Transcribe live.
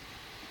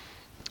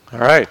All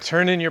right,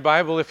 turn in your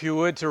Bible, if you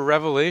would, to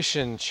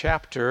Revelation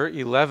chapter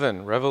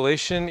 11.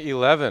 Revelation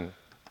 11.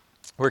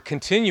 We're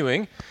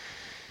continuing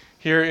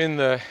here in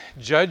the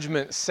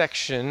judgment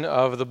section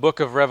of the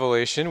book of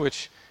Revelation,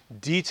 which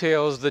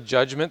details the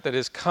judgment that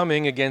is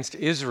coming against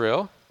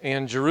Israel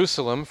and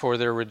Jerusalem for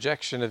their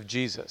rejection of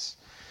Jesus.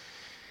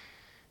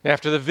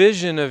 After the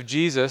vision of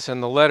Jesus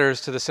and the letters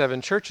to the seven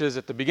churches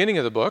at the beginning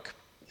of the book,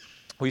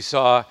 we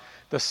saw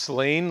the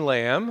slain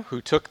lamb who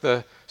took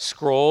the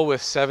scroll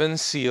with seven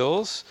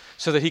seals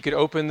so that he could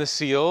open the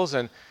seals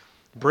and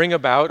bring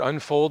about,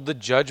 unfold the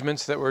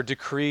judgments that were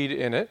decreed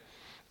in it.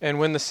 And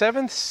when the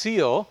seventh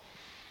seal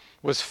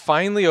was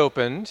finally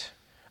opened,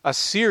 a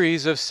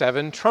series of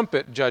seven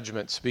trumpet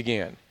judgments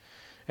began.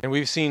 And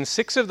we've seen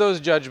 6 of those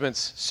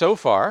judgments so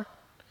far,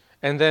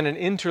 and then an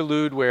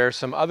interlude where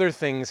some other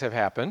things have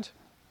happened.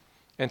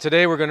 And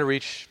today we're going to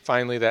reach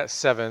finally that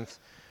 7th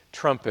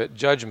trumpet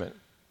judgment.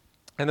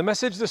 And the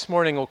message this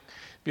morning will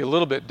be a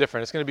little bit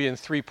different. It's going to be in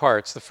 3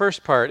 parts. The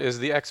first part is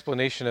the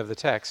explanation of the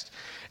text.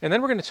 And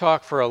then we're going to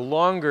talk for a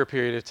longer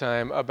period of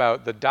time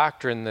about the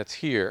doctrine that's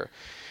here.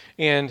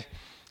 And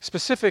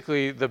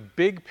specifically, the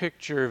big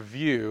picture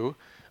view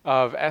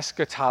of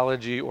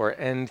eschatology or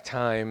end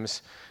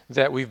times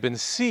that we've been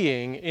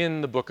seeing in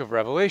the book of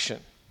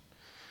Revelation.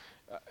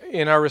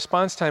 In our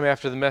response time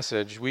after the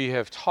message, we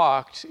have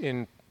talked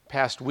in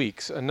past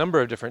weeks a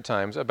number of different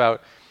times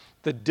about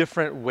the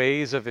different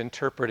ways of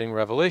interpreting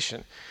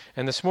Revelation.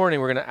 And this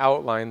morning we're going to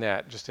outline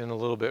that just in a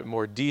little bit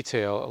more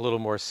detail, a little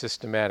more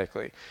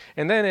systematically.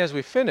 And then as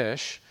we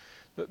finish,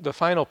 the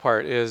final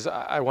part is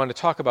I want to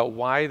talk about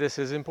why this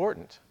is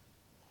important.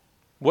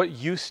 What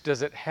use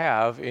does it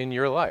have in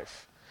your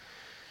life?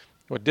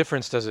 What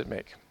difference does it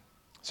make?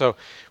 So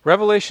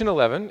Revelation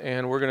 11,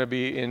 and we're going to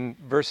be in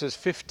verses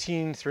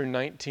 15 through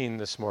 19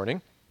 this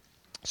morning.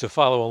 So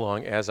follow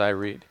along as I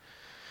read.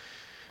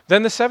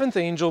 Then the 7th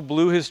angel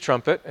blew his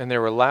trumpet, and there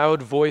were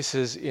loud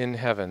voices in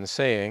heaven,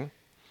 saying,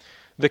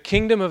 "The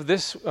kingdom of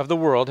the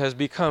world has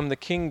become the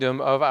kingdom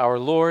of our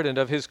Lord and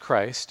of his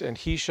Christ, and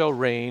he shall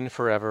reign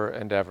forever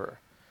and ever."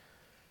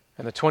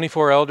 And the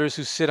 24 elders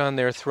who sit on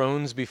their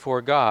thrones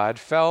before God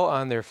fell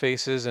on their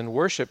faces and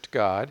worshipped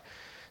God,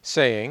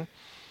 saying,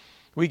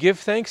 "We give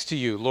thanks to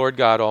you, Lord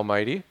God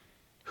Almighty,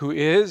 who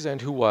is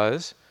and who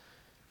was,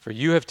 for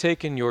you have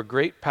taken your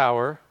great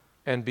power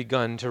and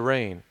begun to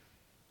reign.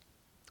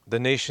 The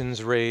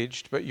nations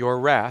raged, but your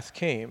wrath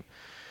came,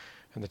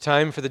 and the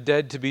time for the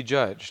dead to be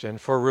judged,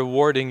 and for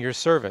rewarding your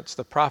servants,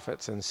 the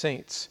prophets and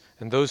saints,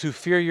 and those who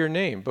fear your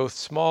name, both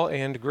small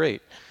and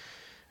great,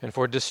 and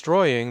for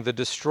destroying the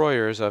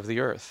destroyers of the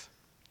earth.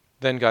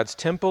 Then God's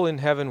temple in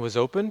heaven was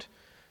opened,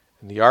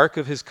 and the ark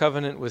of his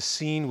covenant was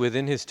seen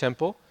within his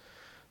temple.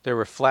 There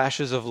were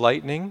flashes of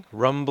lightning,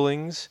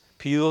 rumblings,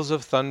 peals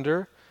of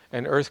thunder,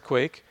 an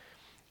earthquake,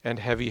 and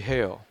heavy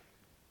hail."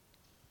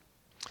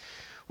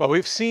 Well,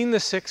 we've seen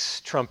the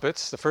 6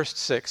 trumpets, the first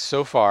 6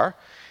 so far,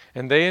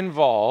 and they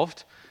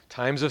involved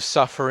times of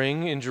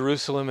suffering in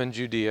Jerusalem and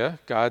Judea,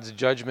 God's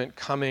judgment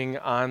coming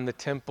on the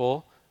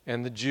temple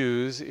and the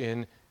Jews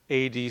in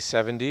AD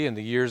 70 and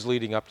the years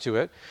leading up to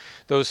it.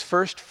 Those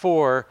first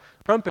 4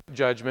 trumpet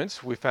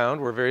judgments we found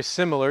were very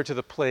similar to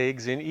the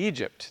plagues in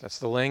Egypt. That's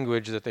the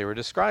language that they were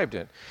described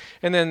in.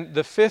 And then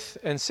the 5th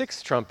and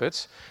 6th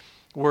trumpets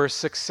were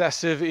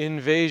successive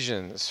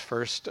invasions,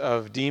 first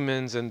of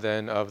demons and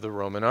then of the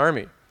Roman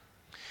army.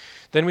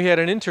 Then we had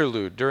an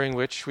interlude during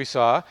which we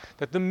saw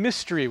that the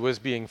mystery was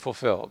being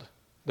fulfilled.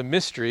 The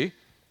mystery,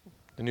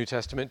 the New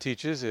Testament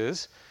teaches,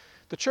 is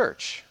the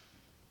church,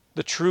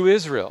 the true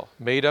Israel,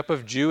 made up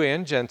of Jew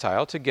and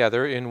Gentile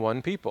together in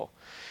one people.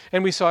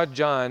 And we saw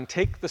John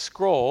take the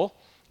scroll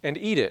and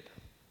eat it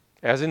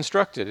as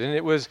instructed, and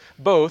it was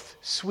both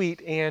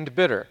sweet and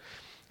bitter.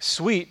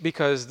 Sweet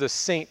because the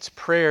saints'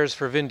 prayers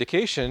for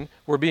vindication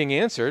were being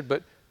answered,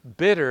 but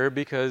bitter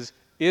because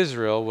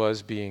Israel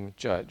was being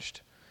judged.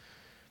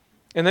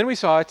 And then we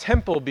saw a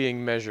temple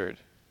being measured,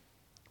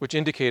 which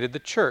indicated the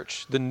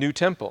church, the new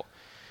temple,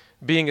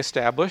 being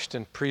established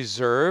and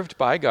preserved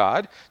by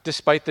God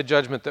despite the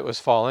judgment that was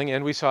falling.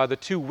 And we saw the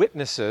 2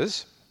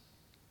 witnesses,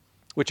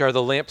 which are the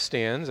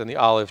lampstands and the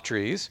olive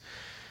trees,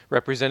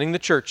 representing the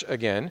church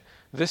again,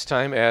 this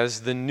time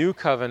as the new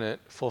covenant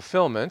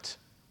fulfillment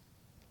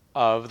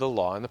of the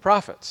law and the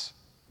prophets.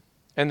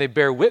 And they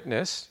bear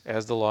witness,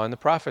 as the law and the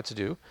prophets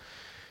do,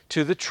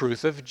 to the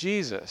truth of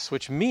Jesus,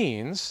 which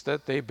means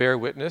that they bear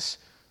witness,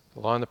 the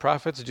law and the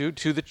prophets do,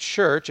 to the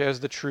church as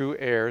the true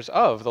heirs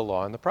of the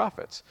law and the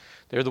prophets.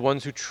 They're the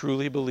ones who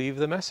truly believe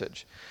the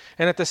message.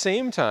 And at the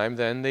same time,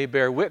 then, they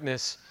bear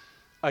witness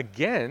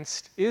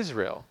against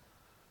Israel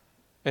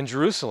and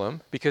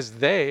Jerusalem because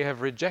they have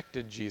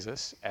rejected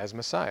Jesus as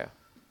Messiah.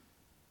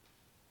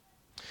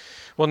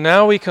 Well,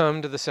 now we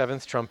come to the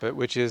 7th trumpet,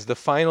 which is the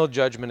final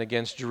judgment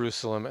against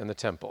Jerusalem and the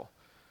temple.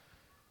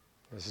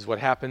 This is what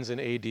happens in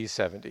AD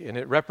 70, and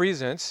it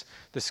represents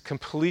this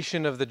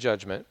completion of the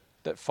judgment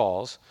that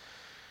falls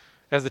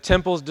as the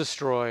temple is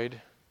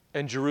destroyed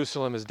and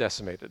Jerusalem is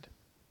decimated.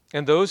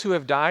 And those who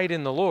have died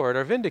in the Lord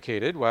are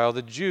vindicated, while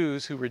the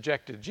Jews who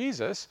rejected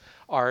Jesus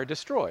are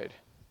destroyed.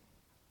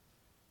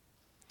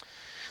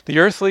 The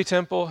earthly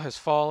temple has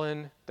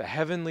fallen, the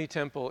heavenly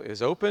temple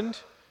is opened,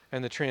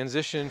 and the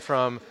transition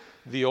from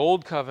the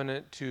old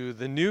covenant to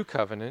the new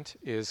covenant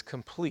is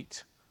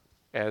complete,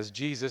 as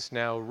Jesus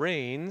now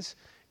reigns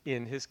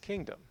in his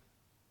kingdom.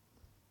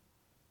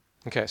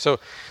 Okay, so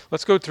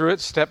let's go through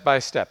it step by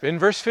step. In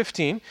verse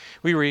 15,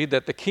 we read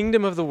that the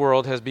kingdom of the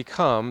world has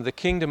become the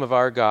kingdom of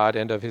our God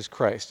and of his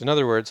Christ. In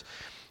other words,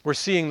 we're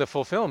seeing the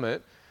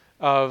fulfillment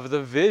of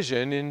the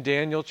vision in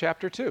Daniel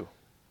chapter 2.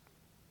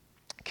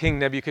 King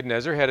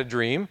Nebuchadnezzar had a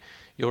dream,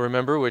 you'll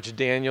remember, which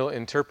Daniel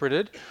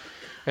interpreted.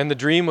 And the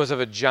dream was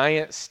of a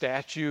giant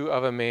statue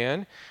of a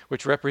man,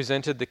 which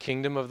represented the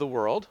kingdom of the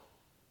world.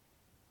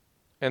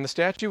 And the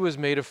statue was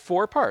made of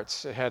 4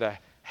 parts. It had a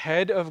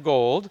head of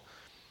gold,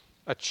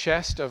 a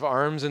chest of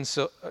arms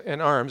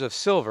and arms of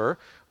silver,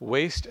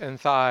 waist and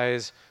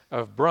thighs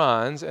of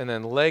bronze, and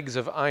then legs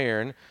of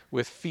iron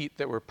with feet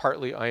that were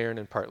partly iron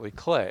and partly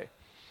clay.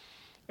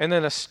 And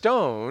then a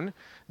stone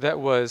that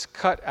was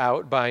cut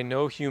out by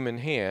no human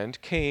hand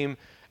came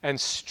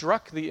and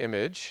struck the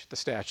image, the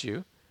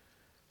statue,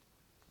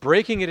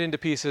 breaking it into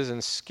pieces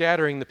and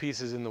scattering the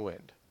pieces in the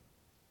wind.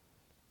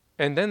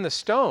 And then the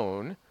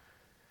stone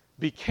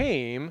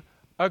became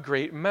a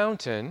great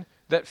mountain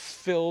that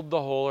filled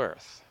the whole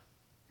earth.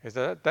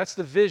 That's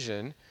the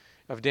vision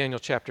of Daniel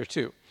chapter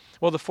 2.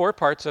 Well, the 4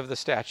 parts of the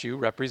statue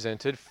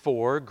represented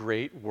 4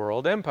 great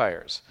world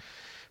empires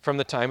from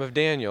the time of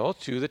Daniel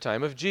to the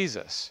time of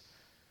Jesus.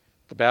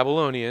 The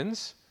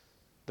Babylonians,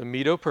 the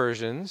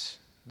Medo-Persians,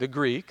 the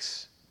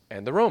Greeks,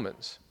 and the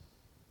Romans.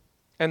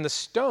 And the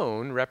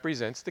stone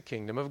represents the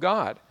kingdom of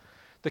God,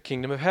 the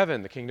kingdom of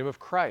heaven, the kingdom of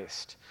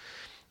Christ.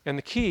 And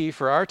the key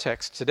for our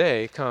text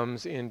today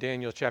comes in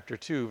Daniel chapter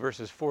 2,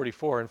 verses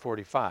 44 and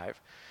 45.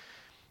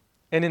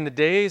 And in the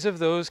days of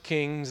those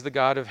kings, the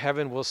God of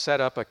heaven will set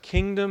up a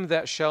kingdom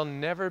that shall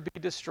never be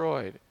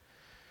destroyed,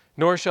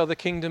 nor shall the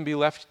kingdom be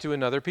left to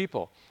another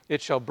people.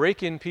 It shall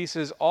break in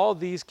pieces all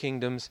these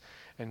kingdoms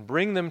and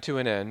bring them to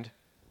an end,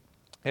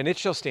 and it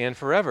shall stand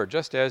forever,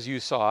 just as you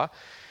saw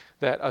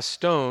that a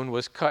stone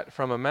was cut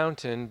from a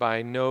mountain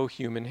by no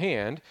human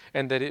hand,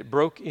 and that it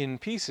broke in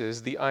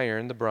pieces the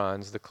iron, the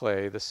bronze, the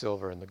clay, the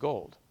silver, and the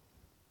gold.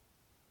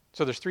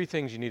 So there's 3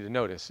 things you need to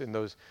notice in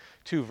those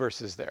 2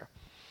 verses there.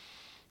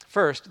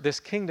 First, this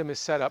kingdom is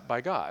set up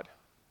by God.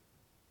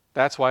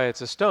 That's why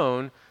it's a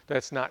stone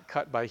that's not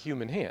cut by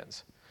human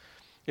hands.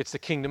 It's the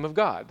kingdom of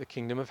God, the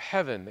kingdom of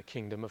heaven, the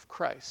kingdom of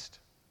Christ.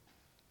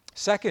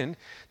 Second,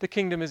 the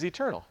kingdom is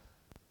eternal.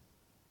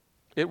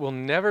 It will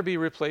never be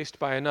replaced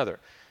by another.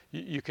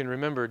 You can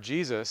remember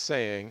Jesus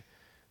saying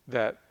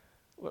that,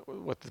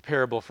 what the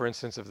parable, for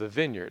instance, of the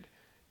vineyard,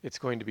 it's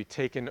going to be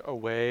taken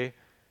away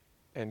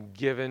and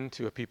given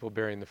to a people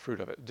bearing the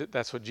fruit of it.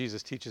 That's what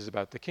Jesus teaches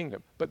about the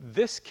kingdom. But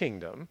this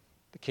kingdom,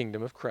 the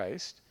kingdom of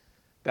Christ,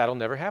 that'll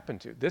never happen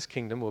to. This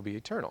kingdom will be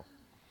eternal.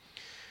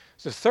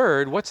 So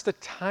third, what's the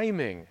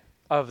timing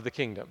of the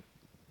kingdom?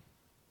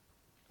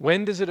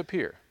 When does it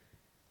appear?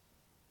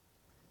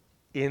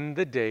 In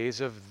the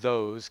days of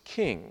those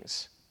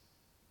kings.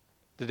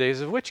 The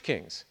days of which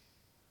kings?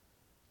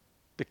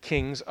 The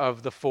kings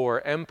of the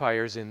 4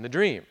 empires in the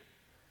dream.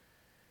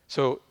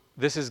 So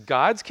this is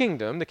God's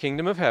kingdom, the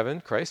kingdom of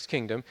heaven, Christ's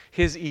kingdom,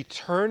 his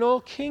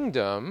eternal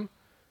kingdom,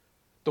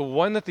 the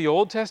one that the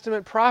Old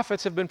Testament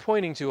prophets have been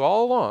pointing to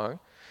all along.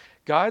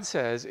 God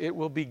says it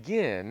will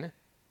begin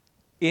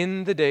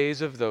in the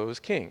days of those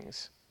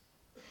kings.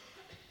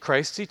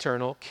 Christ's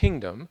eternal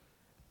kingdom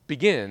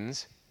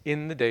begins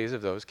in the days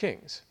of those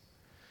kings.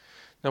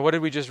 Now, what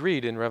did we just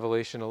read in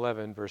Revelation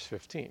 11, verse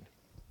 15?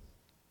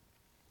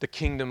 The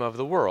kingdom of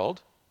the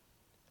world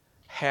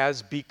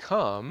has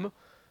become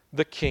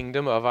the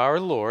kingdom of our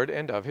Lord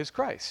and of his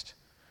Christ,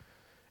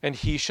 and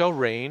he shall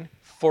reign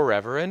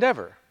forever and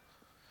ever.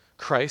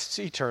 Christ's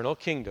eternal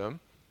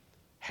kingdom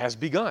has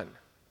begun.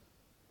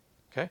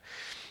 Okay?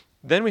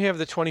 Then we have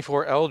the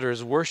 24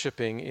 elders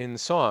worshiping in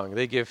song.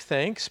 They give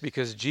thanks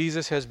because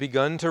Jesus has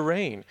begun to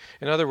reign.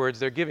 In other words,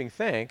 they're giving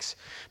thanks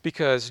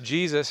because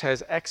Jesus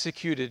has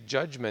executed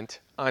judgment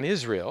on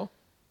Israel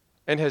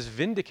and has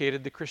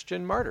vindicated the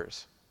Christian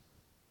martyrs.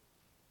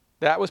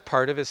 That was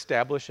part of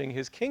establishing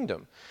his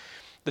kingdom.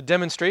 The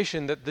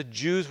demonstration that the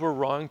Jews were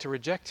wrong to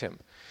reject him.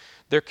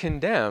 They're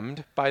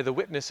condemned by the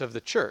witness of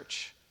the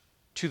church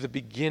to the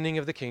beginning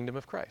of the kingdom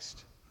of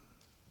Christ.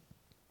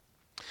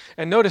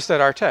 And notice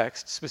that our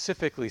text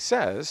specifically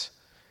says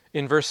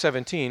in verse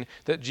 17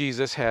 that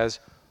Jesus has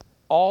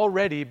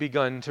already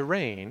begun to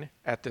reign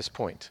at this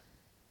point.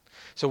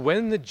 So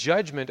when the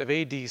judgment of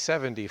AD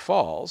 70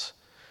 falls,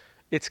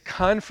 it's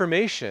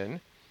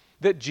confirmation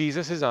that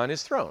Jesus is on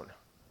his throne.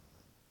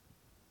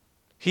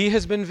 He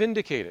has been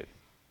vindicated.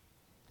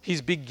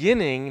 He's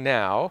beginning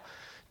now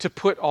to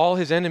put all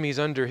his enemies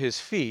under his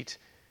feet,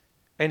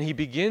 and he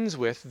begins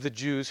with the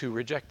Jews who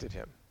rejected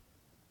him.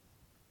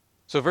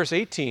 So verse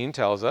 18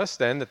 tells us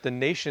then that the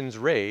nations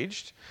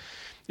raged,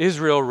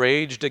 Israel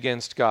raged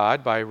against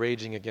God by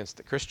raging against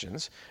the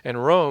Christians,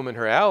 and Rome and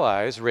her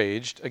allies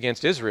raged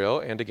against Israel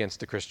and against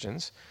the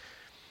Christians.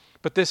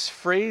 But this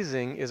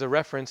phrasing is a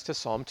reference to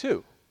Psalm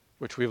 2,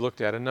 which we've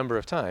looked at a number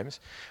of times.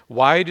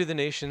 Why do the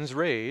nations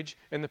rage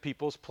and the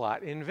peoples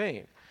plot in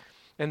vain?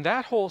 And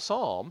that whole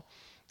psalm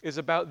is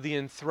about the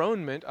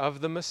enthronement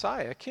of the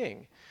Messiah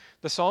king.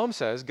 The psalm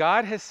says,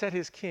 God has set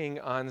his king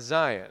on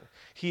Zion.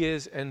 He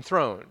is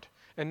enthroned.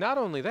 And not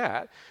only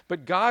that,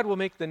 but God will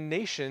make the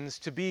nations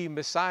to be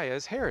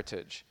Messiah's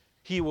heritage.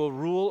 He will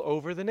rule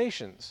over the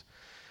nations.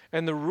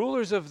 And the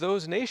rulers of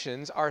those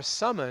nations are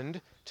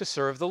summoned to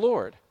serve the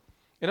Lord.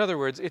 In other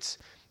words, it's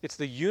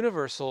the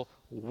universal,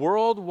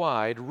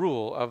 worldwide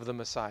rule of the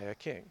Messiah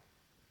king.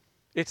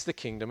 It's the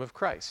kingdom of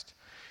Christ.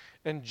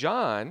 And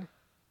John,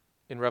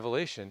 in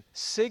Revelation,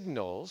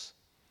 signals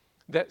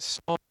that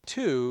Psalm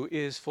 2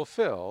 is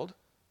fulfilled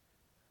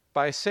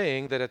by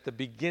saying that at the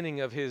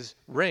beginning of his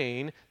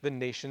reign, the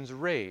nations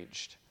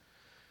raged.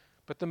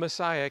 But the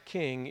Messiah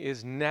king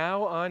is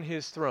now on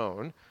his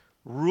throne,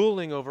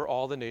 ruling over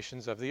all the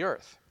nations of the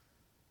earth.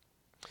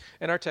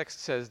 And our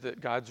text says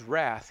that God's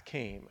wrath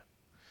came,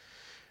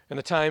 and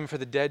the time for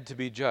the dead to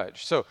be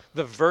judged. So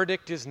the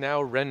verdict is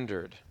now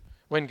rendered.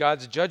 When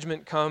God's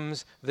judgment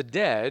comes, the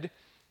dead,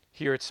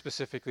 here it's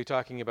specifically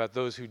talking about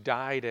those who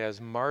died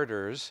as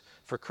martyrs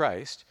for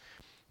Christ,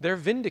 they're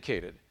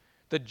vindicated.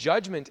 The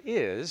judgment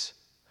is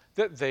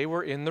that they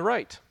were in the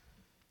right.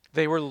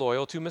 They were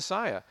loyal to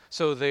Messiah,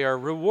 so they are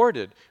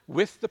rewarded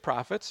with the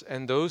prophets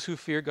and those who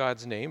fear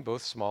God's name,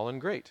 both small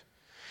and great.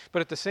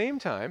 But at the same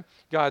time,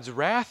 God's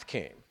wrath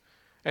came,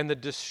 and the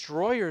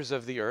destroyers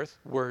of the earth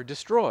were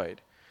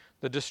destroyed.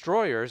 The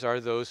destroyers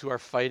are those who are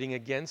fighting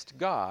against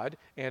God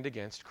and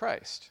against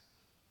Christ.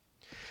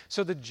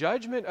 So the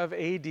judgment of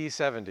AD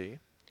 70,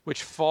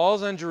 which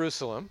falls on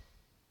Jerusalem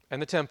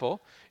and the temple,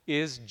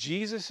 is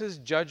Jesus'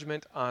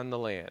 judgment on the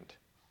land.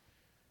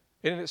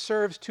 And it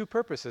serves two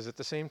purposes at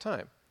the same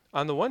time.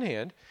 On the one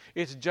hand,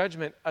 it's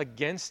judgment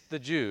against the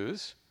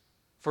Jews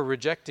for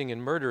rejecting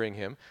and murdering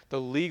him. The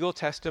legal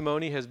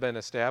testimony has been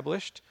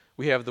established.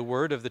 We have the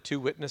word of the two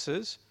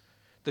witnesses.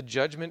 The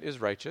judgment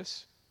is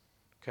righteous.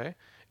 Okay?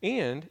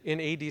 And in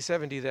AD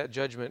 70, that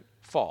judgment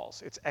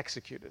falls. It's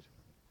executed.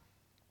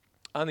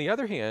 On the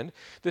other hand,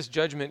 this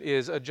judgment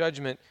is a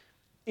judgment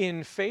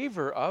in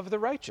favor of the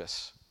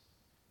righteous.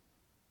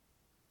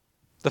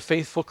 The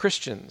faithful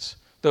Christians,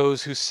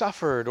 those who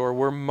suffered or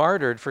were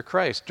martyred for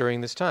Christ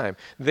during this time,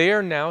 they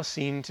are now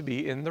seen to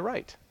be in the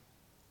right.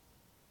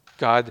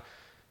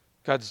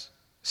 God's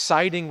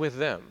siding with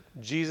them.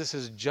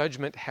 Jesus'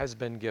 judgment has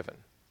been given.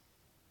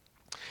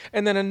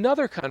 And then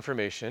another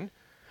confirmation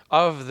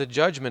of the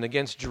judgment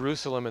against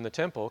Jerusalem and the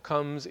temple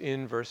comes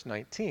in verse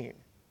 19.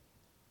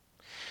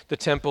 The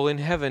temple in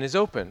heaven is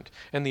opened,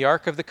 and the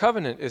Ark of the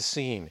Covenant is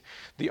seen.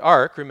 The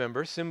Ark,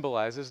 remember,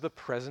 symbolizes the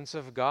presence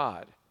of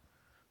God.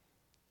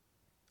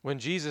 When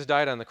Jesus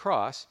died on the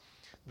cross,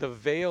 the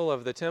veil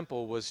of the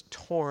temple was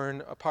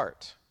torn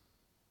apart.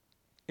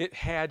 It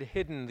had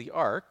hidden the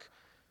Ark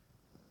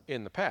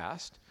in the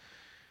past,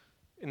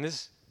 and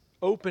this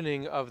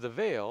opening of the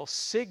veil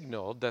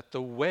signaled that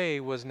the way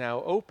was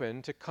now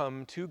open to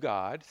come to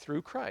God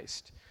through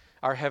Christ,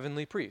 our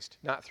heavenly priest,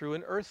 not through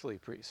an earthly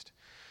priest.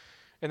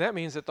 And that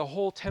means that the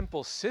whole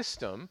temple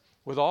system,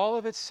 with all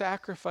of its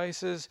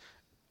sacrifices,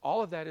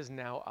 all of that is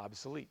now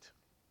obsolete.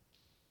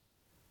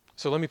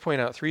 So let me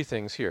point out three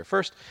things here.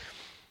 First,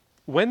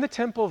 when the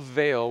temple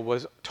veil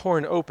was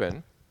torn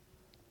open,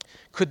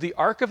 could the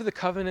Ark of the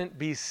Covenant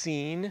be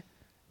seen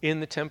in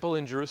the temple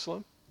in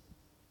Jerusalem?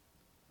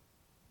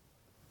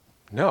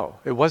 No,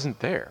 it wasn't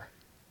there.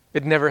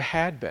 It never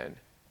had been.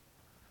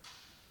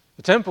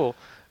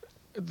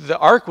 The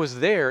Ark was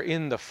there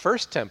in the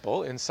first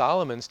temple, in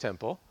Solomon's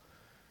temple,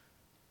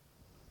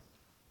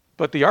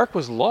 but the Ark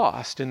was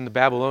lost in the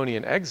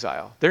Babylonian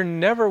exile. There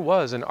never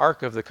was an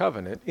Ark of the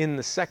Covenant in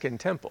the second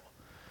temple.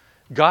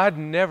 God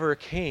never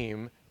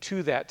came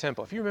to that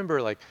temple. If you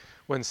remember, like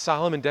when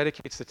Solomon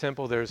dedicates the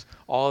temple, there's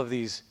all of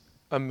these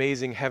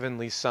amazing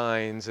heavenly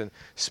signs, and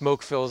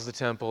smoke fills the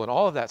temple, and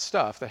all of that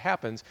stuff that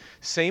happens,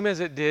 same as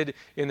it did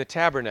in the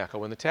tabernacle,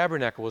 when the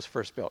tabernacle was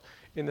first built.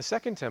 In the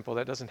second temple,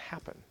 that doesn't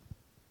happen.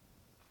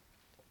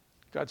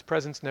 God's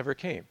presence never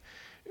came.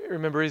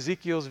 Remember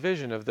Ezekiel's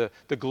vision of the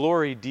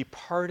glory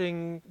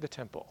departing the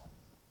temple.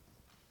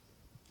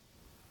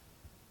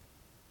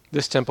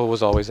 This temple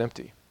was always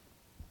empty.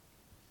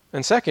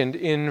 And second,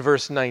 in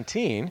verse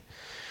 19,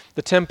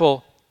 the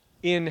temple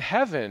in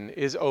heaven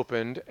is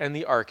opened and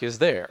the ark is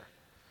there.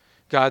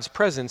 God's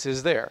presence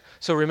is there.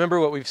 So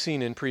remember what we've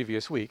seen in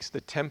previous weeks.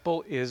 The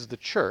temple is the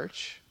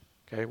church.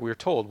 Okay, we're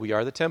told we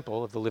are the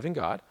temple of the living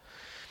God.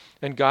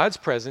 And God's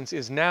presence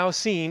is now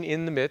seen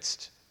in the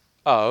midst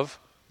of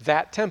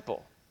that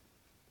temple,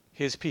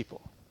 his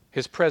people.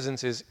 His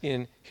presence is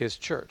in his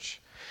church.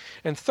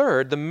 And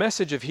third, the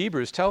message of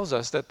Hebrews tells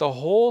us that the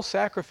whole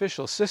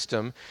sacrificial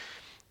system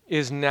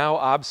is now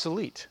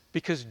obsolete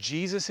because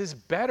Jesus is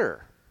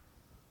better.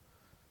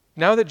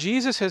 Now that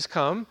Jesus has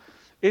come,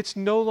 it's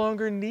no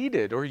longer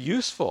needed or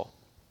useful.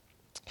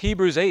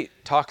 Hebrews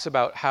 8 talks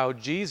about how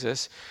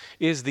Jesus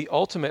is the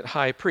ultimate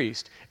high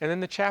priest. And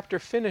then the chapter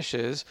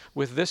finishes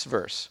with this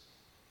verse.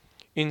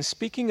 In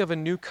speaking of a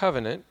new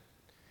covenant,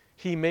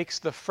 he makes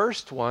the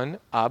first one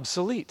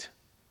obsolete.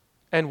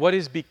 And what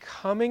is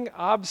becoming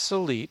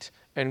obsolete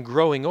and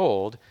growing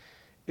old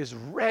is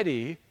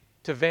ready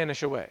to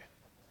vanish away.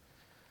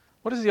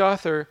 What does the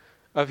author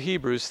of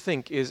Hebrews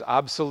think is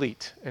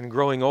obsolete and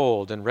growing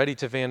old and ready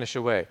to vanish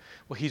away?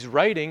 Well, he's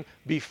writing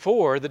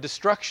before the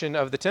destruction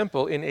of the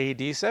temple in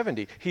AD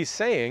 70. He's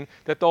saying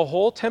that the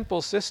whole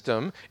temple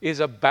system is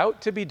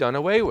about to be done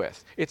away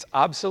with. It's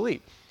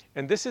obsolete.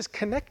 And this is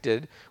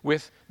connected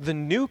with the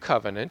new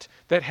covenant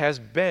that has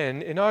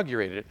been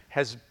inaugurated,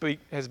 has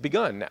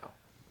begun now.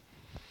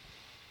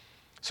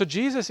 So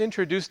Jesus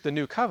introduced the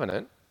new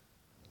covenant.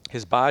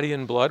 His body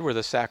and blood were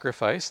the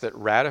sacrifice that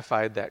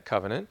ratified that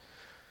covenant.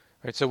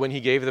 Right? So when he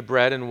gave the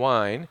bread and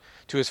wine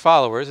to his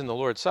followers in the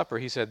Lord's Supper,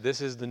 he said,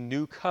 "This is the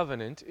new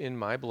covenant in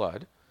my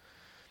blood."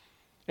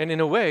 And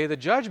in a way, the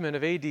judgment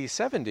of AD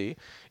 70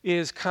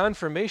 is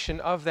confirmation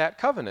of that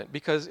covenant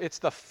because it's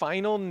the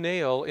final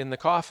nail in the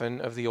coffin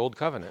of the old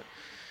covenant.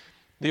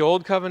 The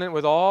old covenant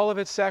with all of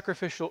its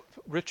sacrificial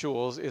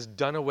rituals is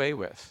done away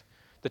with.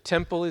 The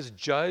temple is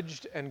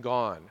judged and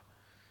gone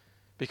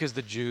because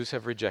the Jews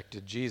have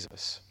rejected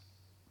Jesus.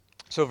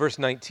 So verse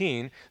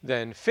 19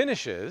 then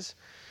finishes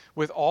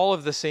with all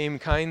of the same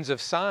kinds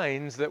of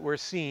signs that were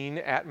seen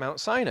at Mount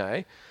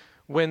Sinai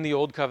when the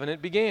old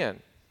covenant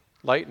began.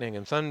 Lightning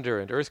and thunder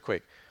and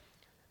earthquake.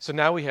 So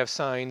now we have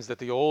signs that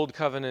the old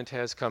covenant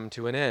has come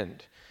to an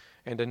end,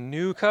 and a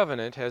new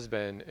covenant has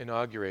been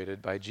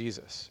inaugurated by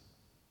Jesus.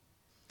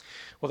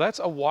 Well, that's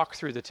a walk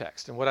through the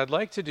text. And what I'd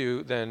like to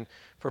do then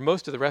for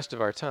most of the rest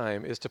of our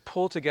time is to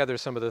pull together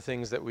some of the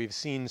things that we've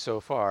seen so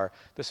far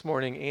this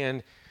morning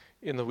and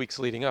in the weeks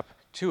leading up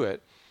to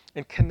it,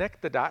 and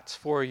connect the dots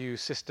for you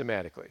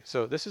systematically.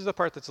 So this is the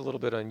part that's a little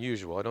bit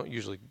unusual. I don't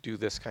usually do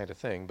this kind of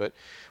thing, but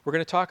we're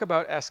going to talk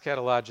about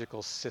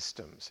eschatological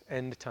systems,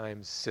 end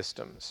times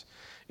systems,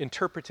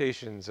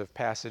 interpretations of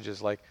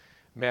passages like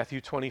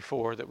Matthew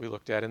 24 that we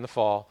looked at in the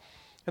fall,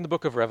 and the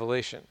book of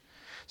Revelation.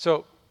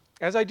 So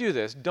as I do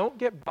this, don't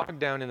get bogged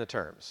down in the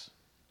terms.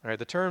 All right,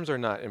 the terms are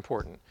not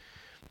important.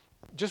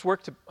 Just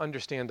work to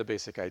understand the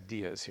basic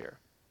ideas here.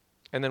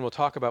 And then we'll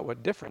talk about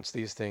what difference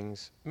these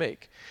things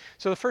make.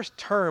 So the first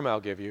term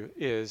I'll give you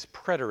is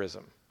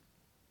preterism.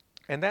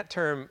 And that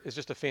term is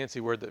just a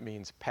fancy word that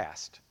means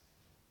past.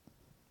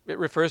 It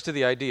refers to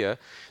the idea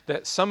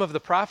that some of the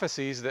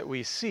prophecies that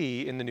we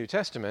see in the New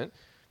Testament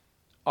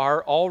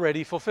are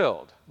already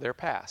fulfilled. They're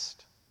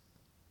past.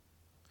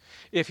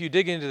 If you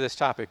dig into this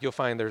topic, you'll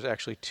find there's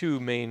actually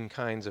two main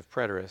kinds of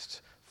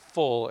preterists,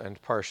 full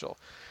and partial.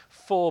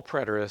 Full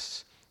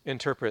preterists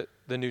interpret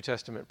the New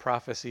Testament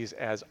prophecies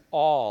as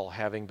all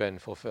having been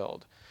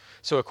fulfilled.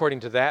 So according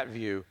to that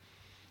view,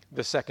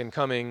 the second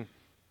coming,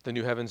 the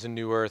new heavens and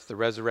new earth, the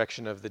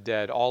resurrection of the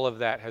dead, all of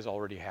that has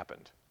already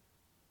happened.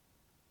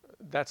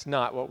 That's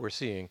not what we're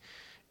seeing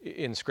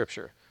in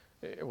Scripture.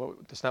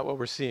 That's not what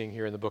we're seeing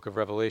here in the book of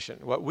Revelation.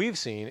 What we've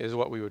seen is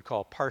what we would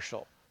call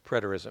partial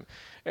preterism.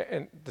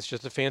 And that's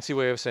just a fancy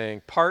way of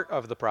saying part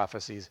of the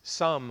prophecies,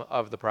 some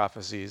of the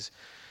prophecies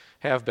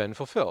have been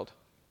fulfilled,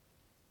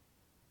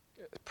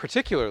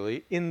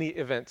 particularly in the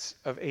events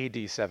of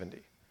AD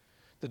 70,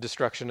 the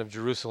destruction of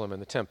Jerusalem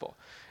and the temple.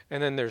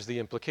 And then there's the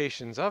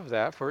implications of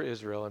that for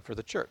Israel and for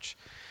the church.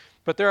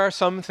 But there are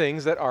some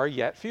things that are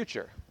yet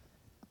future.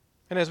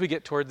 And as we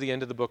get toward the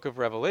end of the book of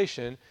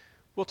Revelation,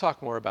 we'll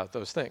talk more about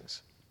those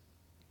things.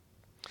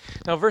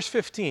 Now, verse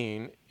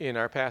 15 in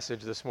our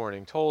passage this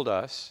morning told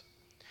us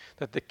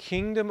that the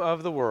kingdom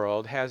of the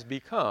world has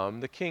become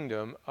the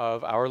kingdom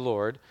of our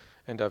Lord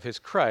and of his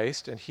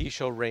Christ, and he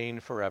shall reign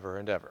forever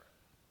and ever.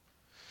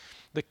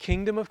 The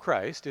kingdom of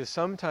Christ is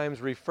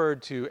sometimes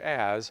referred to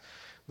as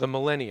the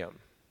millennium.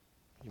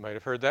 You might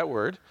have heard that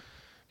word.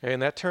 Okay,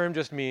 and that term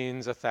just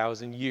means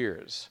 1,000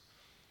 years.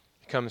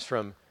 It comes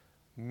from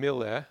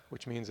mille,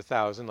 which means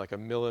 1,000, like a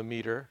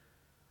millimeter,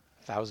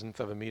 thousandth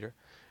of a meter,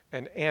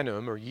 and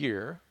annum, or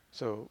year.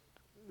 So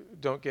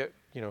don't get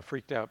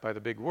freaked out by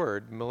the big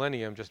word.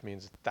 Millennium just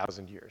means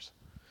 1,000 years.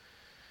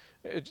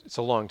 It's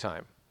a long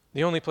time.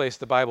 The only place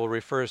the Bible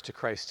refers to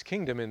Christ's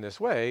kingdom in this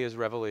way is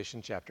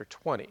Revelation chapter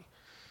 20.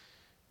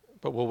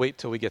 But we'll wait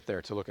till we get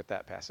there to look at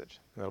that passage.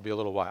 That'll be a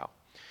little while.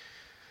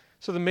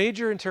 So the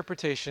major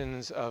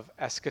interpretations of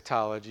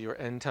eschatology or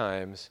end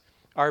times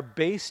are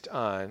based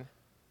on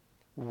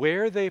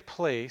where they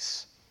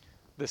place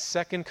the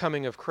second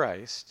coming of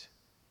Christ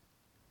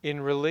in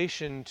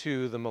relation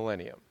to the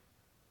millennium,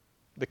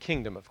 the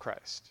kingdom of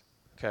Christ.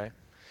 Okay?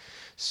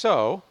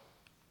 So,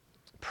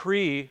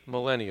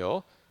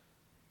 pre-millennial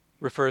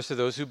refers to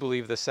those who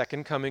believe the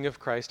second coming of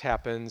Christ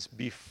happens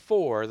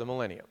before the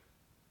millennium.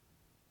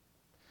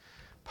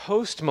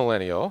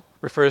 Post-millennial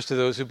refers to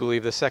those who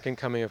believe the second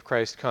coming of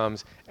Christ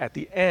comes at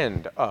the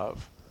end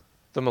of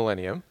the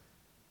millennium,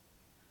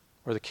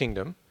 or the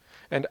kingdom.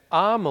 And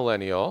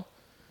amillennial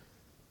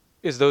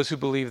is those who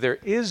believe there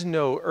is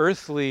no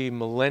earthly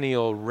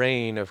millennial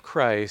reign of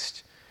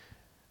Christ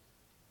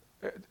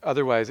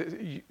otherwise,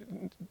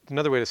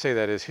 another way to say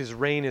that is his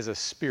reign is a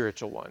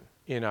spiritual one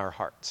in our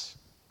hearts.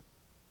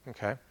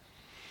 Okay?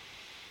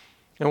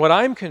 And what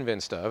I'm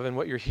convinced of, and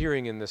what you're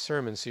hearing in this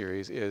sermon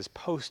series, is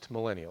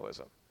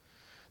post-millennialism.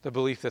 The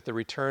belief that the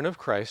return of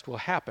Christ will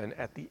happen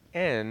at the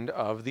end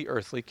of the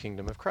earthly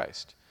kingdom of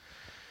Christ.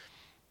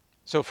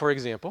 So, for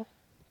example,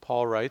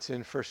 Paul writes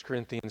in 1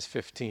 Corinthians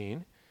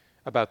 15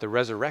 about the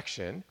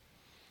resurrection,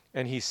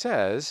 and he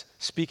says,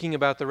 speaking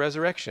about the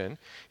resurrection,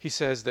 he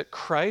says that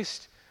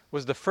Christ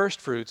was the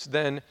first fruits,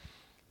 then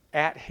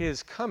at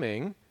his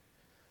coming,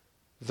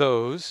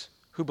 those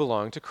who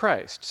belong to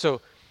Christ.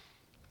 So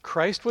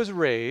Christ was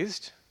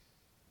raised,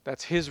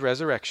 that's his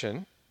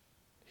resurrection.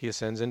 He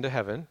ascends into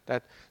heaven.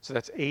 So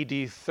that's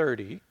AD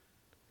 30.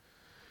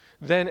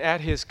 Then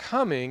at his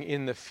coming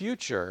in the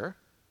future,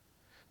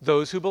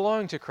 those who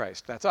belong to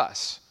Christ, that's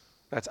us.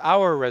 That's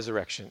our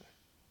resurrection.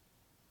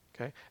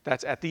 Okay?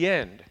 That's at the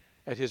end,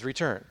 at his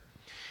return.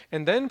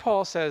 And then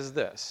Paul says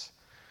this,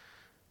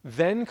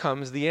 then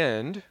comes the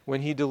end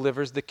when he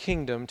delivers the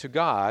kingdom to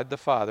God the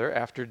Father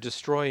after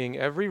destroying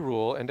every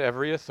rule and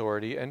every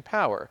authority and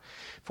power.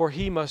 For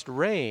he must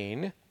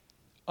reign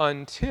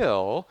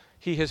until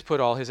he has put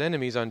all his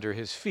enemies under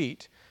his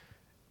feet.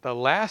 The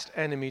last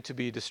enemy to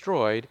be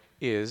destroyed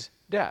is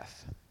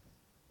death.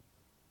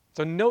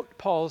 So note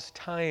Paul's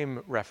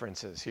time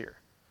references here.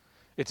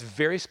 It's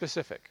very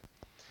specific.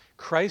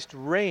 Christ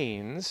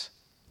reigns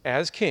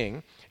as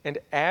king, and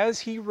as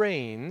he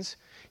reigns,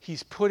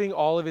 he's putting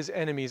all of his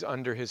enemies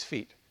under his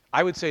feet.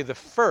 I would say the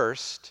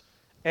first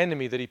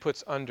enemy that he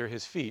puts under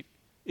his feet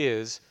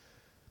is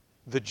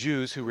the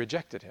Jews who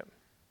rejected him.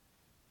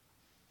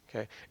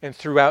 Okay? And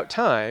throughout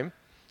time,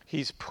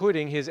 he's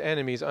putting his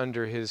enemies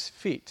under his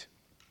feet.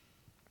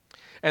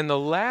 And the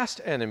last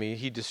enemy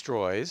he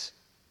destroys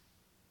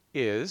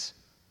is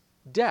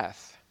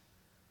death.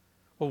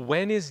 Well,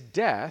 when is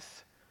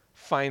death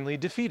finally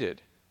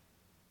defeated?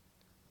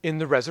 In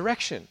the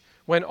resurrection,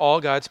 when all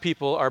God's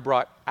people are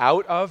brought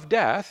out of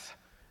death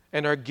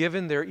and are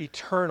given their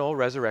eternal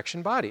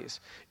resurrection bodies,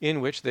 in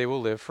which they will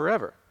live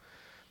forever.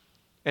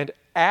 And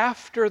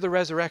after the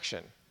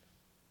resurrection,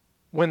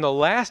 when the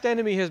last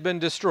enemy has been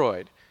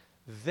destroyed,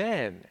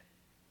 then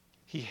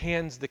he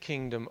hands the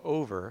kingdom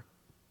over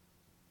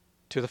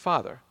to the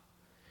Father.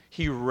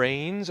 He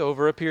reigns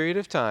over a period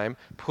of time,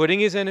 putting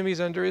his enemies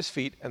under his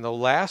feet, and the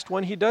last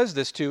one he does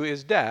this to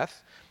is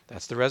death.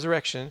 That's the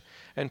resurrection.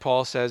 And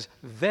Paul says,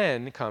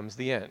 then comes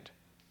the end.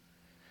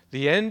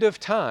 The end of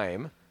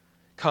time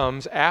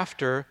comes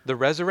after the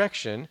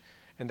resurrection,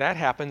 and that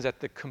happens at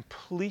the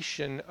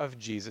completion of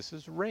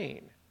Jesus'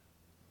 reign.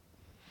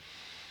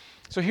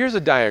 So here's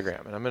a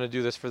diagram, and I'm going to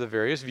do this for the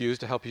various views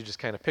to help you just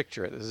kind of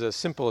picture it. This is as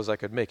simple as I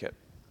could make it.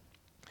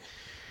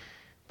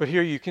 But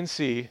here you can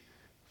see,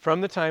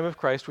 from the time of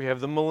Christ, we have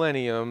the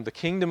millennium, the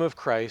kingdom of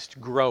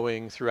Christ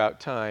growing throughout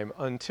time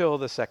until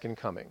the second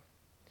coming.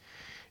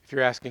 If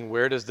you're asking,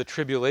 where does the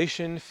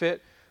tribulation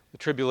fit? The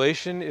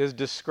tribulation is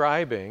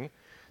describing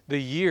the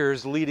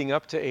years leading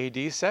up to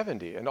AD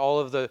 70 and all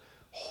of the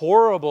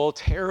horrible,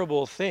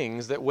 terrible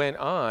things that went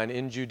on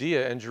in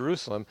Judea and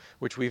Jerusalem,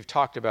 which we've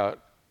talked about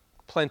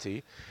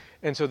plenty.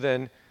 And so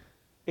then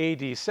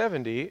AD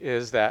 70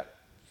 is that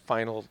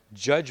final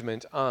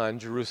judgment on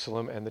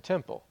Jerusalem and the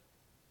temple.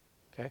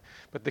 Okay?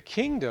 But the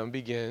kingdom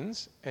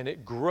begins and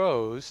it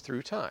grows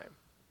through time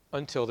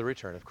until the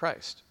return of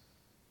Christ.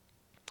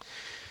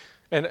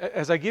 And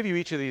as I give you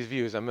each of these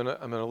views, I'm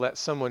gonna let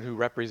someone who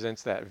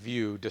represents that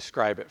view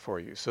describe it for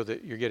you so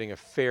that you're getting a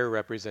fair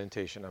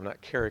representation. I'm not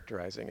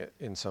characterizing it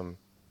in some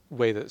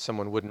way that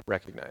someone wouldn't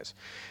recognize.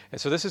 And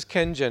so this is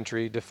Ken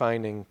Gentry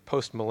defining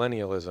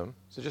postmillennialism.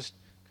 So just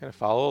kind of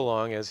follow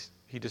along as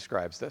he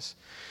describes this.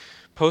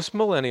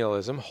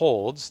 Postmillennialism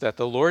holds that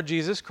the Lord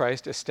Jesus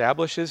Christ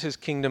establishes his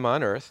kingdom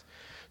on earth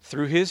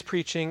through his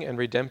preaching and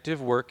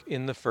redemptive work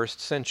in the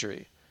first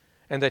century,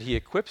 and that he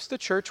equips the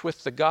church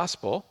with the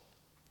gospel,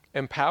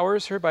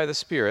 empowers her by the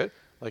Spirit,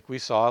 like we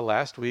saw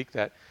last week,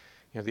 that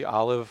the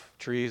olive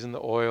trees and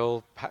the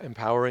oil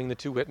empowering the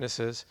two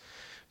witnesses,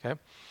 okay?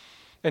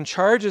 And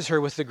charges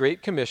her with the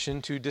Great Commission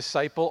to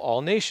disciple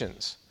all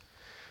nations.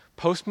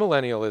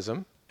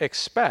 Postmillennialism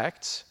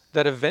expects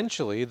that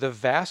eventually the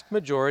vast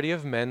majority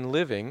of men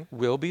living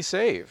will be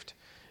saved.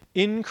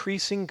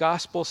 Increasing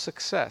gospel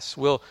success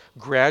will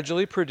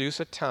gradually produce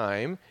a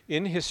time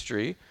in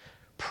history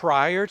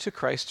prior to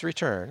Christ's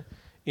return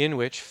in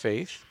which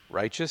faith,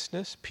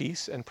 righteousness,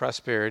 peace, and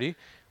prosperity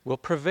will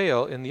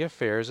prevail in the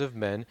affairs of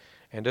men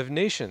and of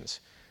nations.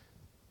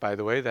 By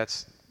the way,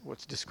 that's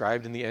what's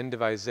described in the end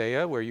of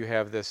Isaiah, where you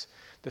have this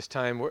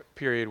time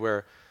period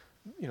where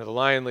the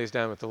lion lays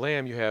down with the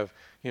lamb. You have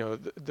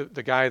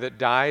the guy that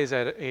dies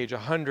at age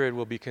 100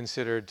 will be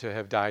considered to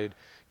have died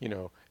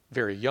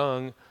very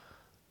young.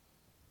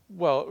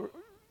 Well,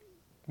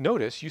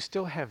 notice you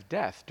still have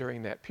death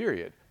during that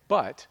period,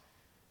 but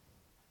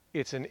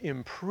it's an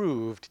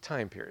improved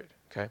time period,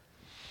 okay?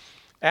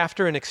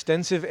 After an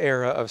extensive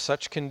era of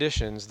such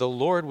conditions, the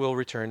Lord will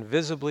return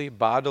visibly,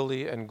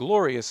 bodily, and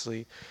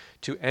gloriously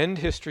to end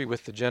history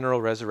with the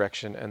general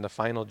resurrection and the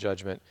final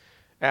judgment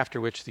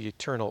after which the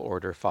eternal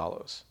order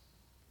follows.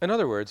 In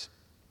other words,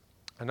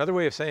 another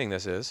way of saying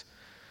this is,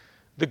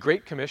 the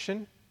Great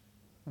Commission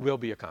will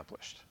be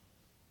accomplished.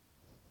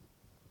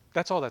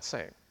 That's all that's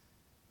saying.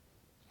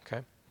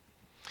 Okay?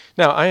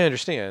 Now, I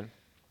understand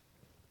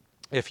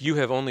if you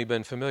have only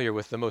been familiar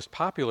with the most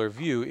popular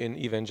view in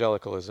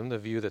evangelicalism, the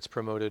view that's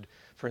promoted,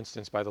 for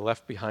instance, by the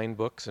Left Behind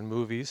books and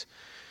movies,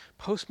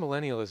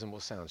 postmillennialism will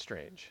sound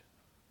strange.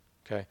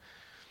 Okay?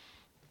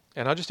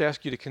 And I'll just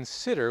ask you to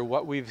consider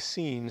what we've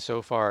seen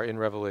so far in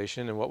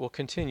Revelation and what we'll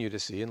continue to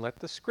see, and let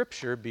the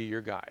Scripture be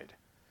your guide.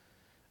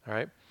 All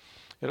right?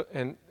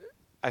 And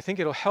I think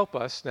it'll help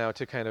us now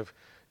to kind of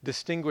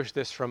distinguish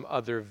this from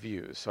other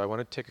views. So I want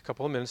to take a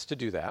couple of minutes to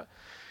do that.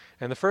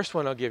 And the first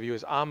one I'll give you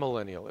is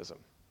amillennialism.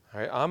 All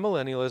right?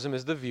 Amillennialism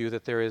is the view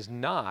that there is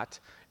not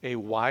a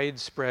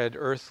widespread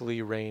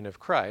earthly reign of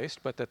Christ,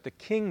 but that the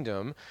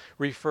kingdom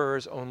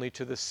refers only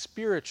to the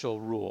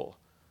spiritual rule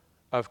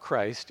of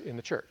Christ in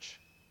the church.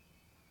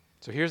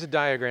 So here's a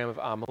diagram of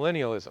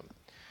amillennialism.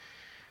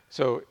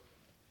 So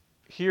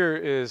here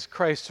is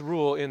Christ's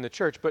rule in the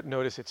church, but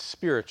notice it's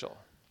spiritual.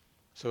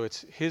 So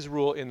it's his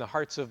rule in the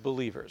hearts of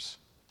believers.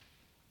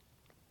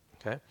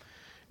 Okay?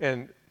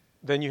 And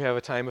then you have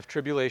a time of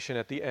tribulation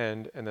at the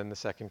end, and then the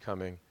second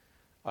coming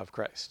of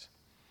Christ.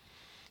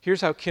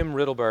 Here's how Kim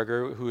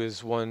Riddlebarger, who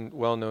is one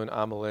well-known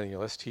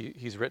amillennialist,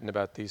 he's written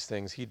about these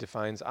things. He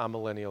defines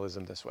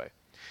amillennialism this way.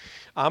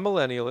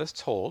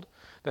 Amillennialists hold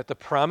that the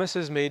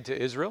promises made to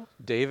Israel,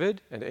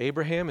 David, and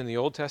Abraham in the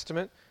Old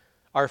Testament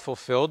are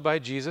fulfilled by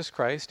Jesus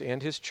Christ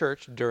and his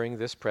church during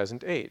this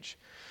present age.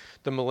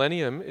 The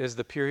millennium is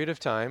the period of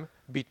time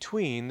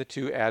between the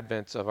two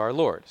advents of our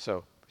Lord.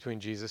 So between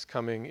Jesus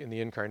coming in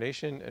the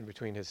incarnation and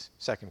between his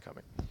second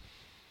coming.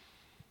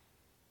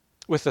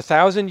 With the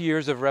 1,000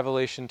 years of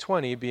Revelation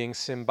 20 being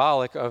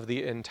symbolic of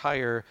the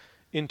entire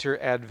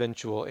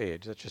interadventual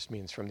age. That just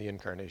means from the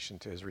incarnation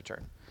to his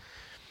return.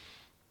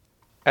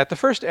 At the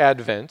first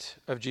advent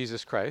of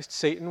Jesus Christ,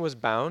 Satan was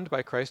bound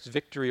by Christ's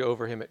victory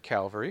over him at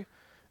Calvary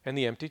and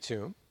the empty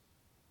tomb.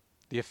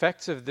 The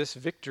effects of this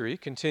victory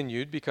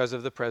continued because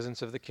of the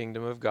presence of the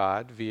kingdom of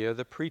God via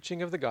the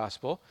preaching of the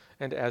gospel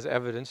and as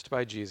evidenced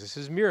by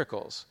Jesus'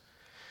 miracles.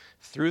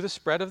 Through the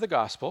spread of the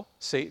gospel,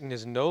 Satan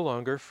is no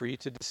longer free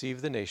to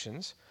deceive the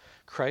nations.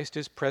 Christ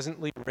is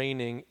presently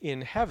reigning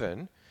in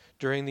heaven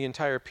during the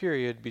entire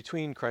period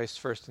between Christ's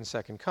first and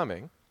second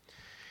coming.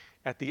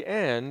 At the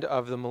end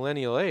of the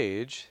millennial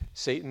age,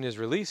 Satan is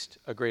released,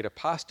 a great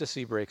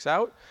apostasy breaks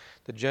out,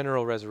 the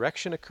general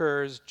resurrection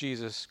occurs,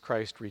 Jesus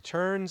Christ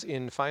returns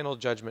in final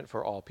judgment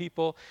for all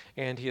people,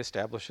 and he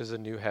establishes a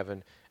new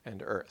heaven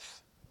and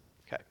earth.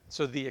 Okay,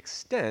 so the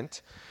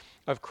extent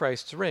of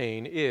Christ's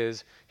reign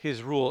is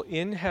his rule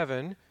in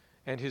heaven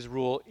and his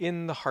rule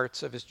in the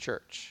hearts of his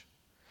church.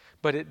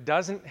 But it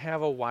doesn't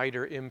have a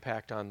wider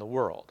impact on the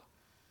world.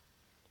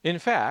 In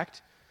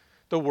fact,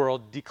 the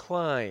world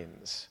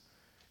declines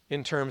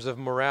in terms of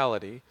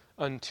morality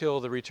until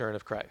the return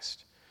of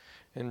Christ.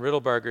 And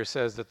Riddlebarger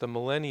says that the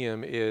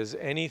millennium is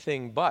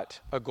anything but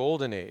a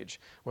golden age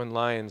when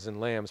lions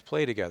and lambs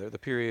play together. The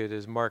period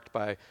is marked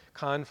by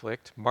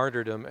conflict,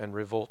 martyrdom, and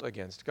revolt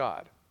against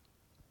God.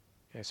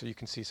 Okay, so you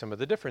can see some of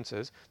the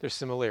differences. There's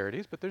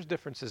similarities, but there's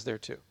differences there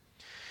too.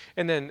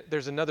 And then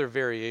there's another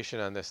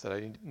variation on this that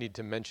I need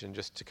to mention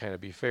just to kind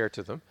of be fair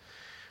to them.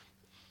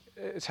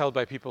 It's held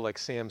by people like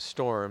Sam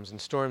Storms,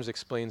 and Storms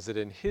explains that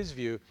in his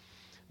view,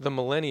 the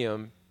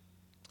millennium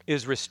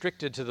is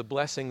restricted to the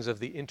blessings of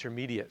the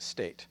intermediate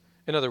state.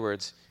 In other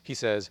words, he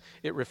says,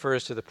 it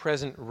refers to the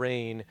present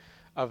reign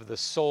of the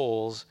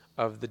souls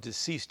of the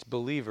deceased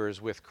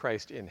believers with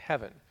Christ in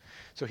heaven.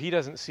 So he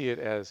doesn't see it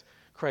as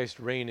Christ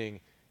reigning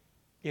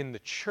in the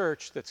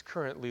church that's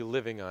currently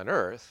living on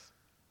earth,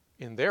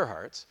 in their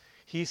hearts.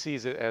 He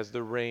sees it as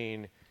the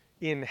reign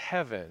in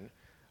heaven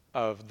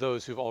of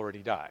those who've already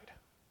died.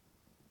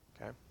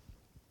 Okay?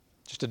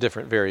 Just a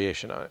different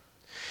variation on it.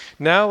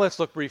 Now let's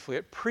look briefly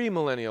at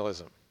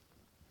premillennialism.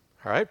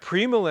 All right,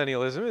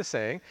 premillennialism is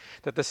saying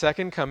that the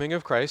second coming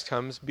of Christ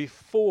comes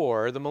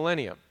before the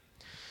millennium.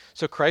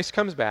 So Christ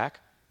comes back,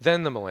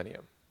 then the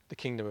millennium. The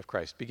kingdom of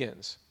Christ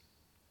begins.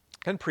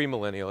 And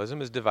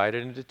premillennialism is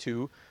divided into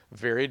two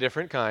very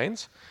different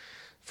kinds.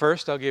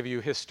 First, I'll give you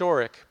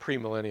historic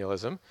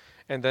premillennialism,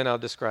 and then I'll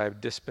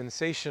describe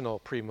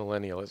dispensational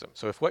premillennialism.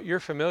 So if what you're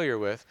familiar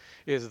with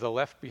is the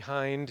left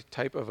behind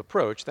type of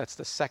approach, that's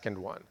the second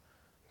one.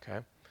 Okay?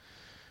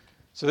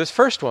 So this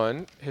first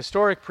one,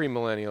 historic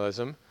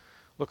premillennialism,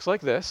 looks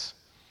like this.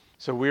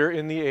 So we're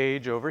in the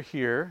age over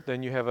here,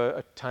 then you have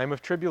a time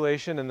of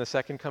tribulation and the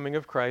second coming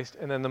of Christ,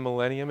 and then the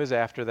millennium is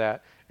after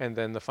that, and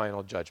then the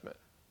final judgment.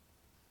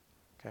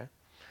 Okay?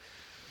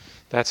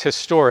 That's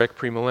historic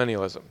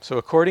premillennialism. So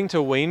according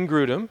to Wayne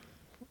Grudem,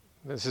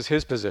 this is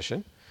his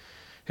position,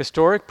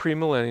 historic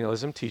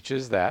premillennialism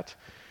teaches that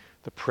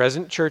the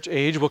present church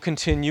age will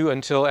continue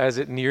until, as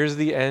it nears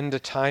the end, a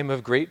time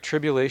of great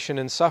tribulation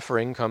and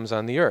suffering comes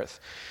on the earth.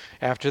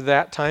 After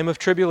that time of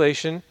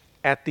tribulation,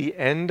 at the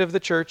end of the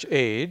church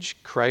age,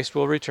 Christ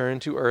will return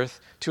to earth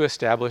to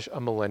establish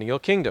a millennial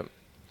kingdom.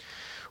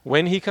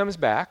 When he comes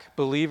back,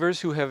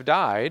 believers who have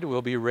died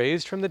will be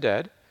raised from the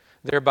dead.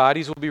 Their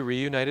bodies will be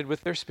reunited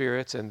with their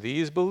spirits, and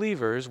these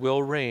believers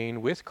will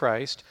reign with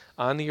Christ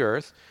on the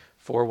earth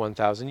for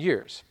 1,000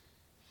 years.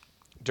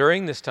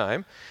 During this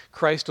time,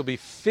 Christ will be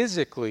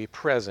physically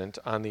present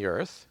on the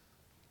earth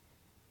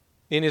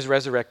in his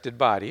resurrected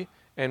body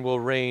and will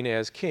reign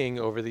as king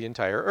over the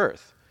entire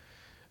earth.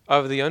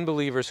 Of the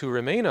unbelievers who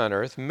remain on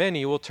earth,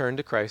 many will turn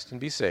to Christ and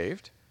be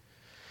saved.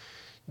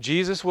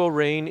 Jesus will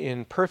reign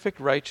in perfect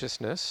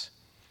righteousness,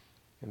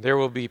 and there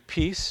will be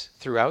peace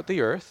throughout the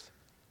earth.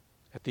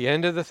 At the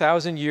end of the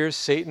 1,000 years,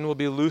 Satan will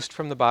be loosed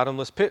from the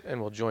bottomless pit and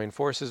will join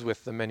forces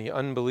with the many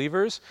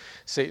unbelievers.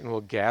 Satan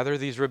will gather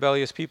these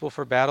rebellious people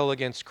for battle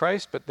against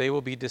Christ, but they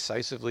will be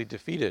decisively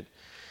defeated.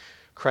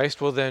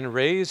 Christ will then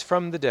raise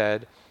from the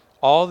dead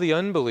all the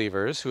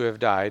unbelievers who have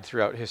died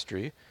throughout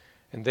history,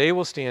 and they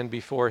will stand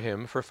before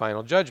him for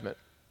final judgment.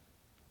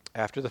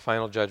 After the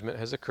final judgment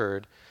has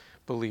occurred,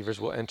 believers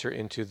will enter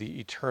into the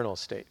eternal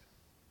state.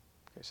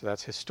 Okay, so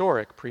that's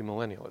historic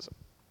premillennialism.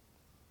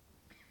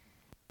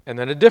 And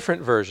then a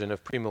different version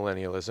of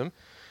premillennialism,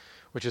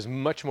 which is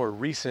much more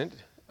recent,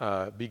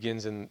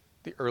 begins in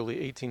the early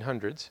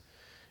 1800s,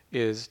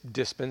 is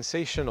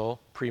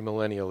dispensational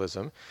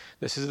premillennialism.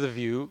 This is the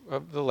view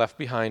of the Left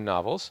Behind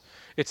novels.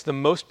 It's the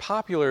most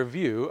popular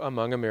view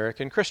among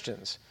American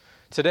Christians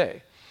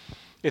today.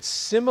 It's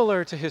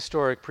similar to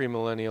historic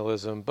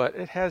premillennialism, but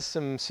it has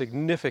some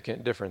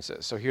significant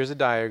differences. So here's a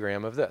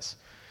diagram of this.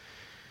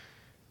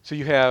 So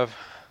you have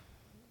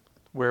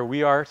where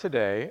we are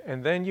today,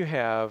 and then you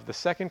have the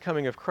second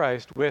coming of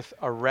Christ with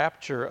a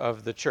rapture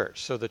of the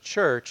church. So the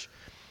church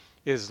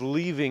is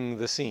leaving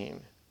the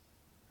scene,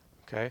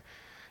 okay?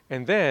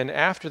 And then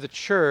after the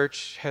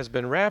church has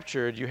been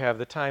raptured, you have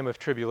the time of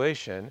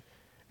tribulation,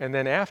 and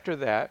then after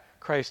that,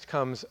 Christ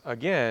comes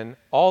again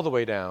all the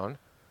way down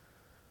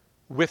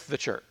with the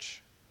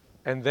church.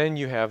 And then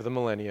you have the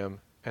millennium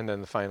and then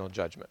the final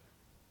judgment,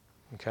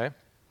 okay?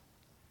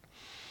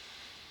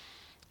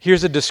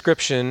 Here's a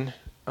description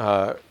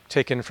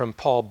taken from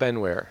Paul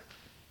Benware,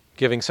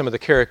 giving some of the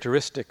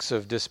characteristics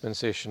of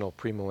dispensational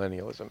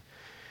premillennialism.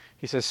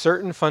 He says,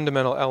 certain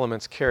fundamental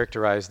elements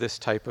characterize this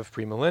type of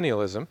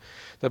premillennialism: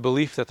 the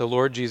belief that the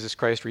Lord Jesus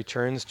Christ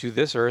returns to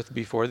this earth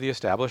before the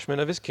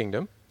establishment of his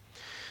kingdom,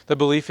 the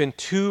belief in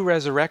two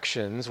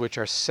resurrections which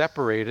are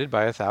separated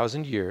by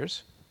 1,000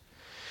 years,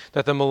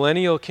 that the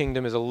millennial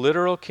kingdom is a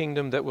literal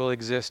kingdom that will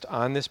exist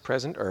on this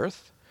present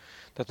earth,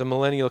 that the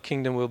millennial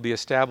kingdom will be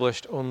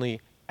established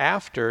only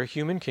after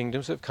human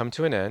kingdoms have come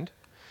to an end,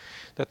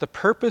 that the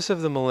purpose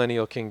of the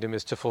millennial kingdom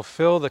is to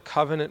fulfill the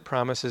covenant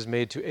promises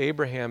made to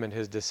Abraham and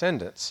his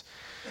descendants.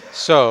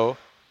 So,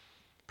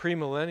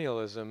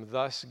 premillennialism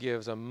thus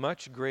gives a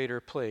much greater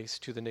place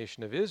to the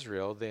nation of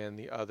Israel than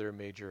the other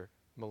major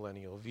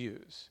millennial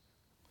views.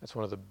 That's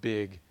one of the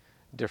big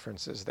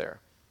differences there.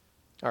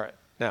 All right,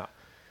 now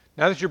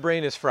that your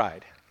brain is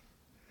fried,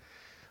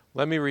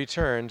 let me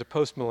return to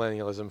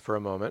postmillennialism for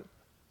a moment,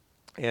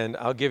 and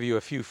I'll give you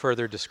a few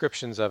further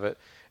descriptions of it,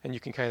 and you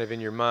can kind of in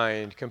your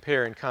mind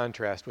compare and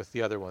contrast with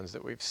the other ones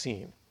that we've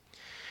seen.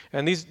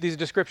 And these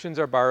descriptions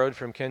are borrowed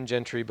from Ken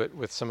Gentry, but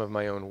with some of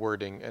my own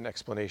wording and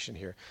explanation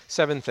here.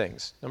 7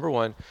 things. Number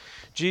 1,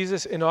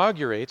 Jesus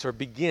inaugurates or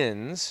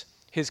begins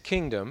his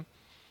kingdom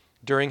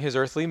during his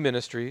earthly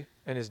ministry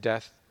and his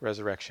death,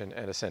 resurrection,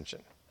 and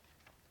ascension.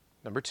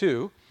 Number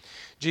 2,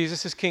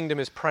 Jesus' kingdom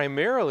is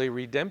primarily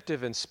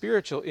redemptive and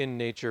spiritual in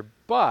nature,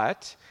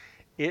 but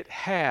it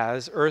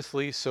has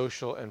earthly,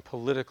 social, and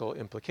political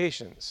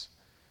implications.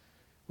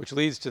 Which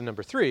leads to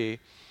number 3,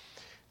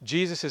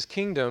 Jesus'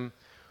 kingdom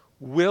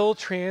will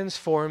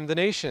transform the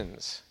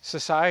nations,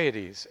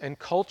 societies, and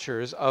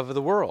cultures of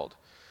the world.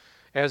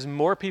 As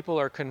more people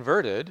are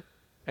converted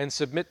and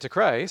submit to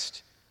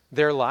Christ,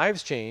 their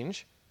lives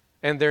change,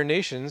 and their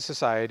nations,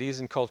 societies,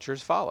 and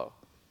cultures follow.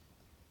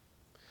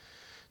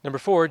 Number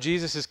 4,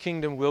 Jesus'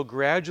 kingdom will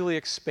gradually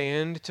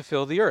expand to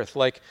fill the earth,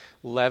 like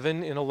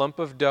leaven in a lump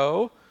of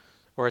dough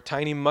or a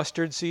tiny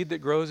mustard seed that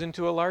grows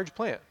into a large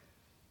plant.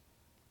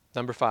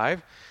 Number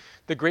 5,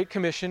 the Great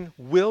Commission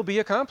will be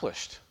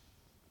accomplished.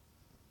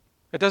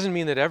 It doesn't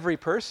mean that every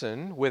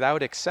person,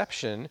 without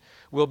exception,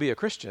 will be a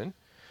Christian,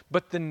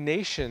 but the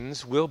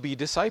nations will be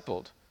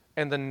discipled,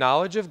 and the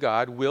knowledge of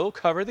God will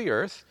cover the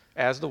earth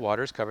as the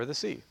waters cover the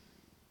sea.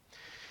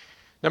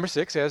 Number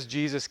 6, as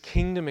Jesus'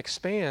 kingdom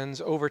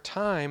expands over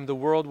time, the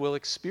world will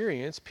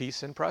experience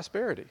peace and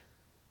prosperity.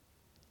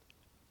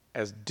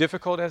 As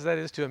difficult as that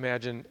is to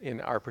imagine in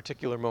our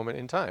particular moment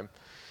in time.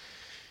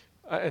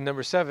 And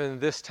number 7,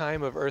 this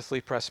time of earthly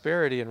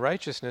prosperity and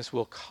righteousness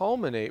will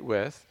culminate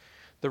with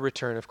the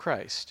return of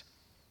Christ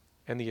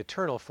and the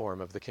eternal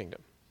form of the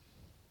kingdom.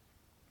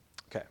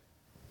 Okay,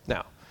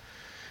 now,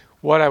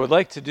 what I would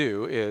like to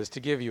do is to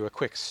give you a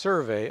quick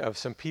survey of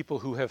some people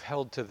who have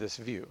held to this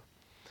view.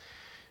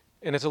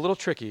 And it's a little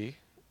tricky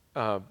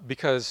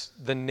because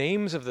the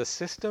names of the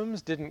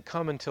systems didn't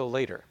come until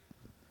later.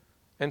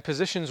 And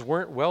positions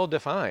weren't well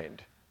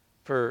defined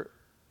for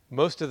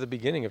most of the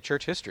beginning of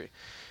church history.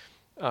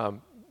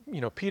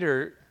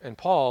 Peter and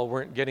Paul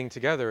weren't getting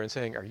together and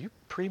saying, are you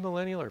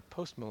premillennial or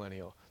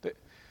postmillennial?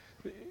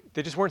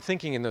 They just weren't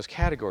thinking in those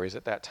categories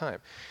at that time.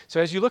 So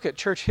as you look at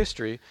church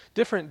history,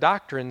 different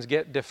doctrines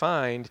get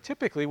defined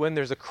typically when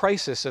there's a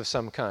crisis of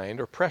some kind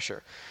or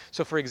pressure.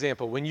 So for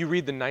example, when you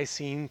read the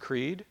Nicene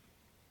Creed,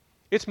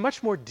 it's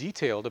much more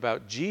detailed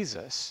about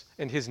Jesus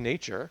and his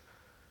nature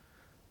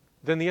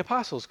than the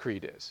Apostles'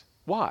 Creed is.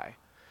 Why?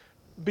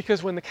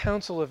 Because when the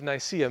Council of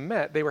Nicaea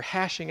met, they were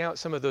hashing out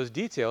some of those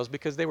details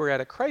because they were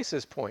at a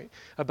crisis point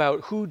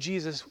about who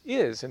Jesus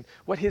is and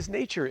what his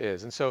nature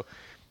is. And so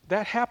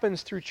that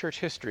happens through church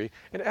history,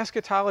 and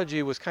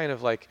eschatology was kind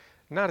of like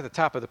not at the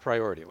top of the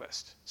priority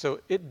list. So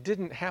it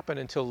didn't happen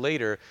until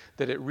later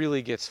that it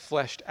really gets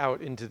fleshed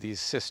out into these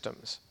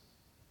systems.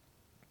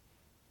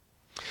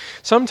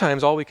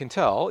 Sometimes all we can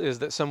tell is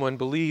that someone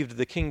believed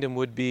the kingdom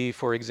would be,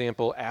 for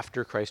example,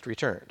 after Christ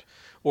returned.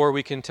 Or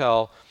we can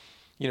tell,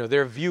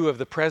 their view of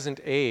the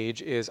present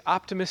age is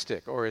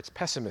optimistic or it's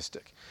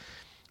pessimistic.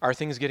 Are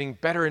things getting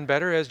better and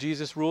better as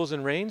Jesus rules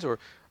and reigns, or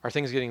are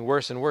things getting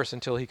worse and worse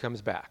until he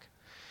comes back?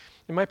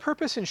 And my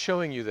purpose in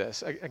showing you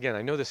this, again,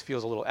 I know this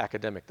feels a little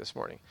academic this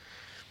morning.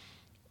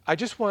 I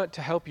just want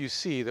to help you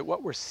see that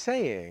what we're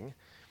saying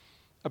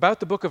about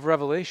the book of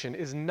Revelation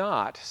is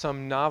not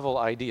some novel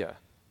idea.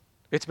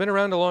 It's been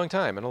around a long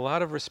time, and a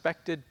lot of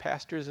respected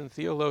pastors and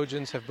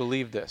theologians have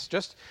believed this.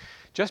 Just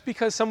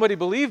because somebody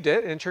believed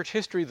it in church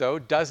history, though,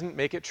 doesn't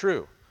make it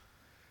true.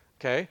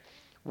 Okay?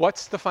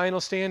 What's the final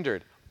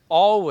standard?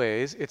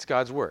 Always, it's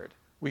God's word.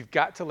 We've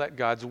got to let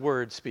God's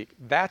word speak.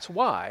 That's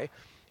why,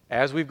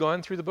 as we've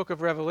gone through the book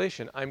of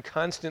Revelation, I'm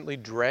constantly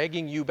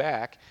dragging you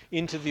back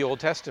into the Old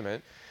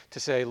Testament to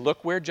say,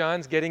 look where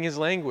John's getting his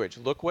language.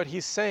 Look what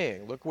he's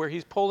saying. Look where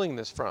he's pulling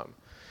this from.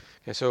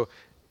 Okay, so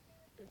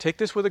take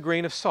this with a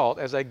grain of salt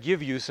as I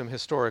give you some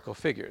historical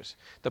figures.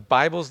 The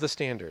Bible's the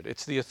standard.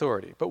 It's the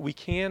authority. But we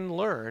can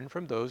learn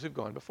from those who've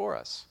gone before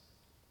us.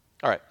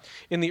 All right.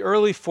 In the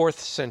early 4th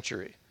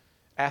century,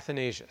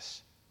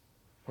 Athanasius,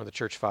 one of the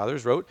church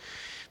fathers, wrote,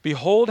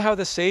 "Behold how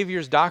the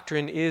Savior's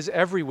doctrine is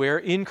everywhere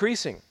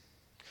increasing,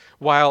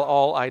 while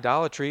all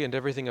idolatry and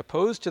everything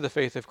opposed to the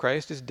faith of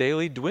Christ is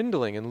daily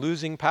dwindling and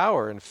losing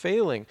power and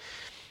failing.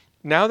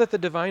 Now that the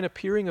divine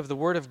appearing of the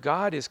Word of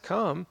God is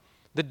come,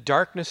 the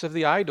darkness of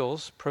the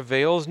idols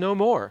prevails no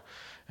more,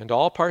 and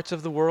all parts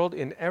of the world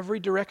in every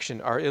direction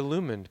are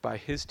illumined by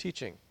his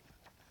teaching."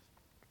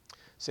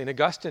 St.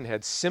 Augustine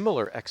had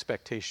similar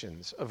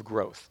expectations of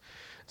growth.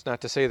 It's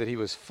not to say that he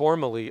was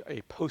formally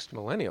a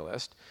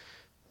postmillennialist.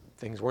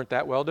 Things weren't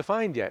that well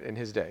defined yet in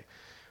his day.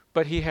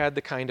 But he had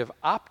the kind of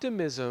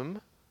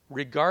optimism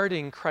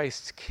regarding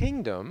Christ's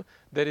kingdom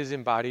that is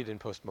embodied in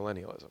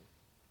postmillennialism.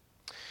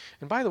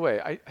 And by the way,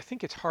 I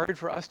think it's hard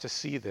for us to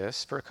see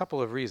this for a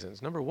couple of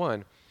reasons. Number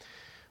one,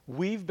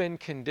 we've been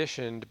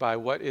conditioned by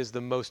what is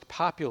the most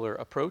popular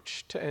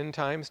approach to end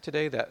times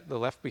today, that the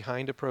left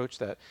behind approach,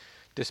 that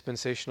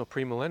dispensational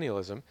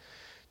premillennialism,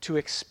 to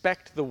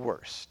expect the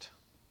worst,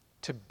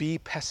 to be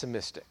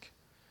pessimistic.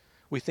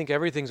 We think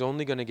everything's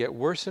only going to get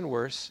worse and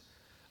worse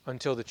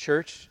until the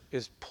church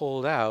is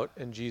pulled out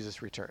and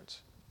Jesus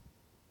returns.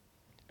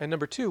 And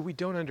number two, we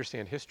don't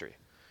understand history.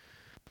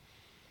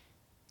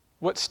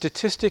 What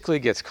statistically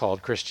gets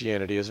called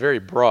Christianity is very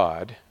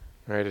broad,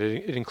 right?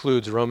 It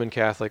includes Roman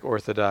Catholic,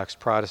 Orthodox,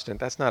 Protestant.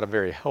 That's not a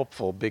very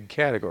helpful big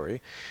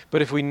category.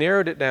 But if we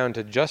narrowed it down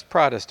to just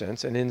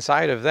Protestants, and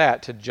inside of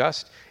that to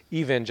just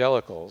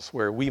evangelicals,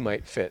 where we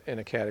might fit in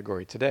a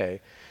category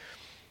today,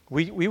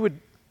 we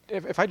would,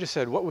 if I just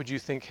said, what would you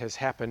think has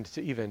happened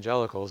to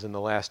evangelicals in the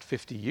last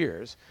 50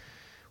 years?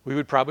 We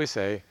would probably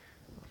say,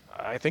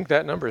 I think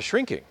that number is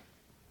shrinking.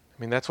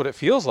 I mean, that's what it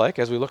feels like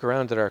as we look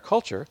around at our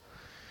culture.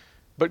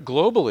 But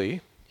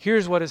globally,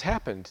 here's what has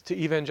happened to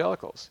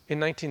evangelicals. In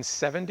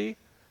 1970,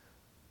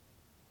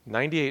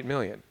 98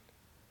 million.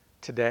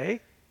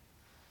 Today,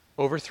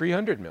 over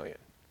 300 million.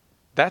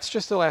 That's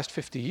just the last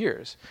 50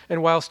 years.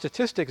 And while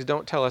statistics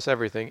don't tell us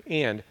everything,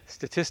 and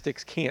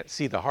statistics can't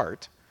see the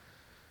heart,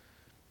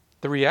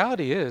 the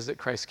reality is that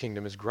Christ's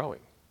kingdom is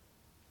growing.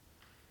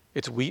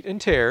 It's wheat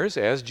and tares,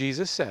 as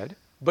Jesus said,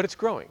 but it's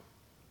growing.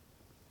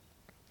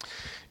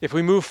 If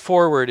we move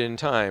forward in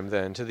time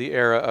then to the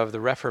era of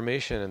the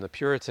Reformation and the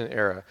Puritan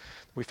era,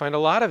 we find a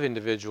lot of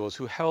individuals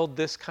who held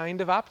this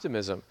kind of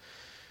optimism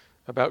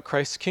about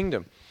Christ's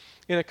kingdom.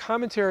 In a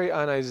commentary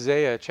on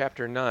Isaiah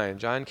chapter 9,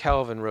 John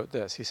Calvin wrote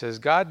this. He says,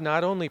 "God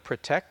not only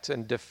protects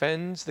and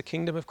defends the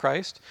kingdom of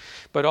Christ,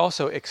 but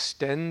also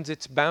extends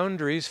its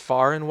boundaries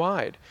far and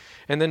wide,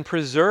 and then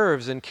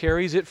preserves and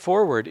carries it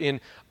forward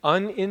in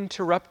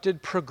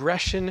uninterrupted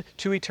progression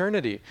to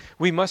eternity.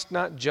 We must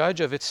not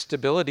judge of its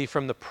stability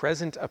from the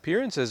present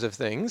appearances of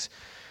things,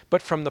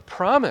 but from the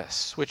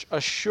promise which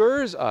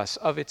assures us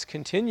of its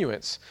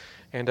continuance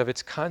and of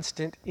its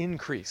constant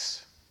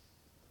increase."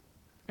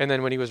 And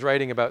then when he was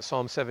writing about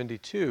Psalm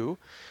 72,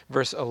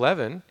 verse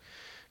 11,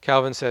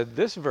 Calvin said,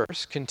 "This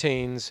verse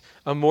contains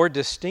a more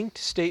distinct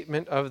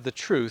statement of the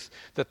truth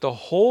that the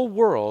whole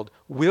world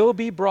will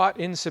be brought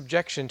in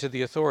subjection to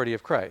the authority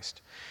of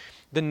Christ.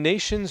 the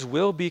nations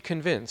will be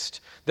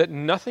convinced that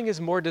nothing is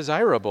more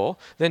desirable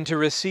than to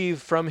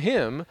receive from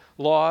him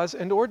laws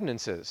and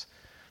ordinances.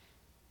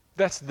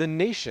 That's the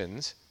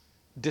nations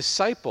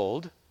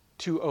discipled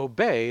to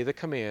obey the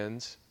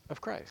commands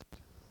of Christ.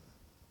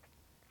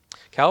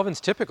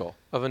 Calvin's typical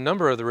of a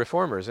number of the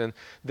reformers, and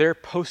their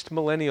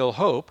post-millennial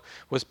hope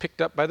was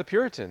picked up by the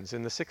Puritans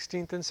in the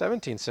 16th and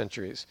 17th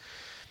centuries.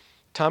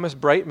 Thomas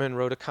Brightman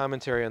wrote a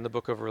commentary on the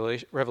book of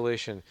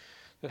Revelation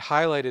that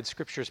highlighted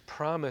Scripture's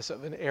promise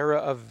of an era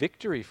of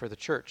victory for the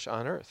church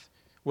on earth.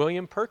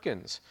 William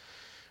Perkins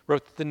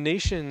wrote that the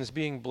nations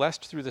being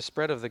blessed through the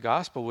spread of the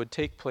gospel would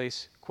take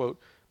place,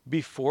 quote,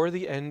 before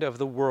the end of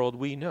the world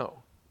we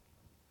know.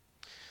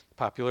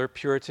 Popular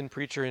Puritan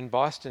preacher in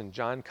Boston,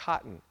 John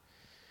Cotton,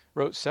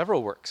 wrote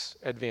several works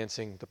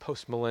advancing the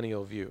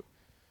post-millennial view.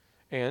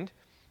 And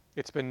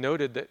it's been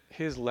noted that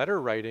his letter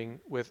writing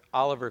with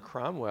Oliver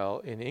Cromwell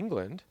in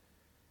England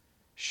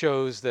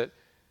shows that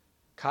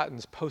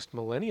Cotton's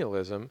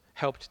post-millennialism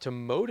helped to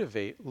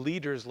motivate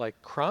leaders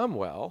like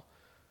Cromwell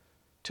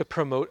to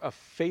promote a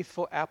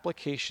faithful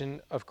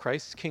application of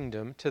Christ's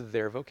kingdom to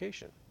their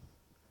vocation.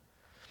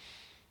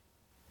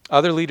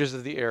 Other leaders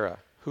of the era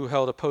who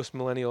held a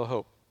post-millennial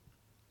hope: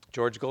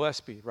 George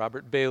Gillespie,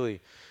 Robert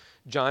Bailey,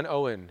 John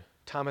Owen,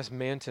 Thomas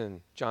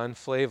Manton, John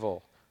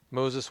Flavel,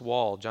 Moses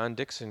Wall, John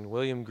Dixon,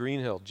 William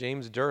Greenhill,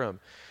 James Durham,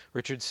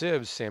 Richard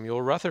Sibbes,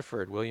 Samuel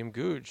Rutherford, William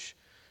Gouge,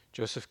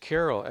 Joseph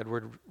Carroll,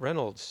 Edward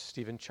Reynolds,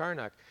 Stephen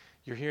Charnock.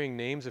 You're hearing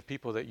names of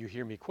people that you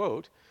hear me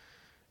quote,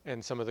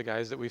 and some of the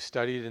guys that we've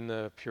studied in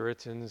the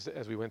Puritans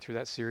as we went through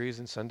that series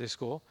in Sunday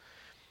school.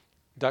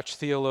 Dutch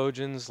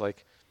theologians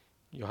like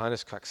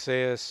Johannes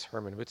Coxeus,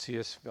 Herman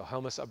Witzius,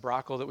 Wilhelmus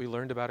Abrakel that we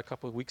learned about a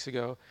couple of weeks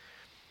ago.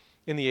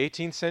 In the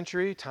 18th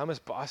century, Thomas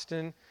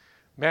Boston,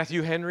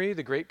 Matthew Henry,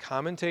 the great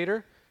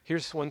commentator.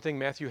 Here's one thing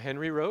Matthew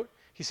Henry wrote.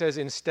 He says,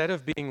 instead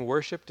of being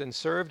worshipped and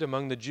served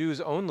among the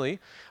Jews only,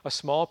 a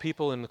small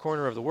people in the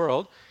corner of the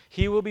world,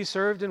 he will be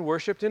served and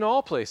worshipped in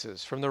all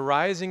places, from the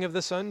rising of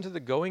the sun to the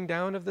going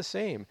down of the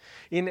same.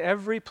 In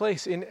every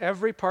place, in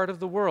every part of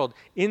the world,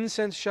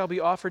 incense shall be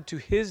offered to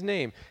his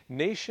name.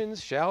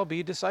 Nations shall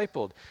be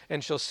discipled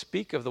and shall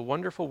speak of the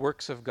wonderful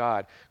works of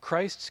God.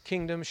 Christ's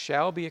kingdom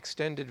shall be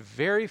extended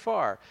very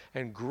far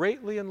and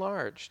greatly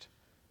enlarged.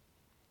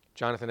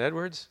 Jonathan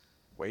Edwards,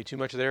 way too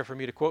much there for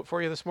me to quote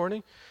for you this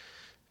morning.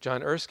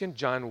 John Erskine,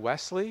 John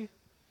Wesley,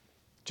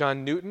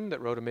 John Newton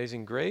that wrote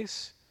Amazing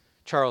Grace,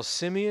 Charles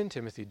Simeon,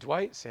 Timothy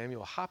Dwight,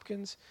 Samuel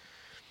Hopkins.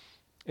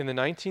 In the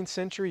 19th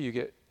century, you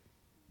get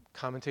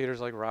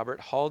commentators like Robert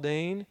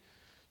Haldane,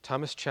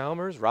 Thomas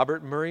Chalmers,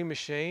 Robert Murray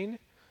M'Cheyne,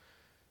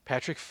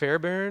 Patrick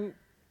Fairbairn,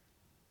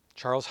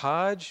 Charles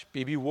Hodge,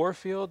 B.B.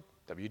 Warfield,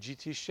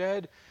 W.G.T.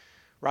 Shedd,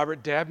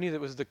 Robert Dabney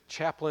that was the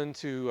chaplain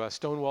to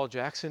Stonewall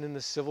Jackson in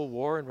the Civil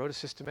War and wrote a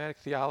systematic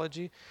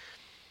theology.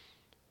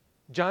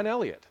 John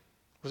Eliot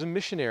was a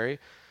missionary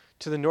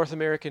to the North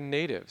American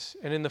natives.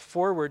 And in the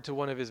foreword to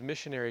one of his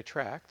missionary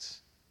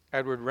tracts,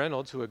 Edward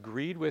Reynolds, who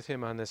agreed with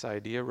him on this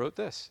idea, wrote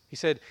this. He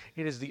said,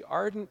 "It is the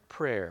ardent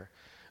prayer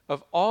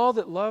of all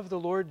that love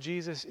the Lord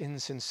Jesus in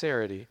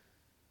sincerity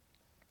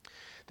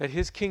that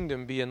his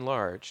kingdom be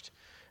enlarged,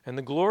 and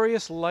the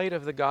glorious light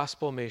of the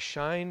gospel may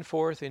shine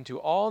forth into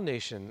all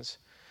nations,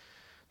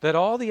 that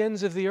all the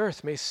ends of the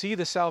earth may see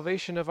the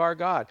salvation of our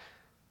God."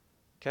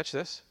 Catch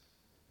this.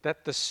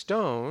 "That the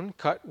stone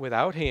cut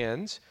without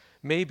hands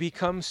may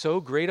become so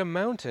great a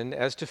mountain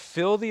as to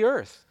fill the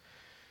earth,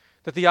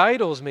 that the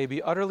idols may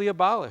be utterly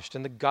abolished,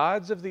 and the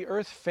gods of the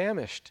earth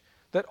famished,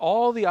 that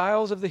all the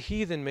isles of the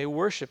heathen may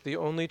worship the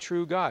only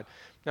true God."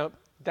 Now,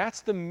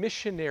 that's the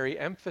missionary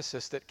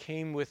emphasis that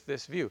came with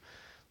this view.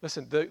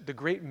 Listen, the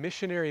great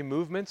missionary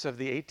movements of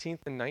the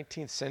 18th and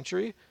 19th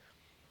century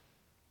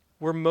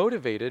were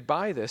motivated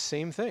by this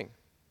same thing,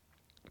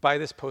 by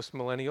this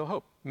post-millennial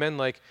hope. Men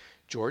like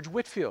George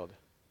Whitefield,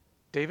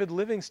 David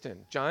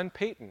Livingston, John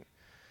Peyton,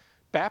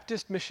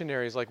 Baptist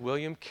missionaries like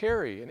William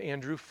Carey and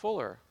Andrew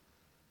Fuller.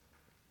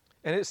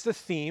 And it's the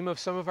theme of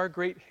some of our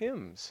great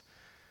hymns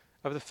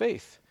of the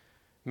faith.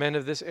 Men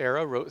of this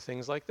era wrote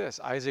things like this.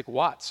 Isaac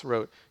Watts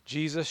wrote,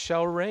 "Jesus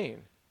shall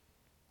reign."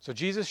 So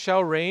Jesus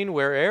shall reign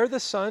where'er the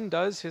sun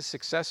does his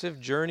successive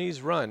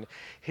journeys run.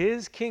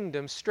 His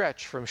kingdom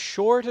stretch from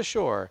shore to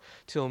shore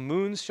till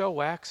moons shall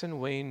wax and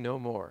wane no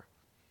more.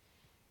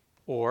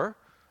 Or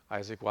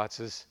Isaac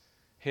Watts's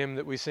hymn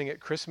that we sing at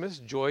Christmas,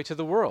 "Joy to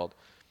the World."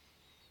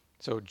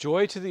 So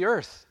joy to the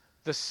earth,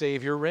 the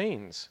Savior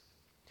reigns.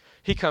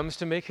 He comes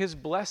to make his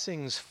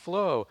blessings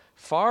flow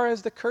far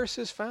as the curse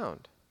is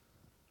found.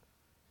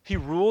 He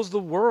rules the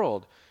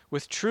world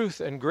with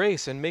truth and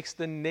grace and makes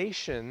the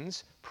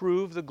nations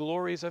prove the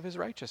glories of his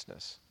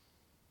righteousness.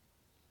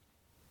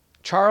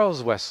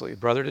 Charles Wesley,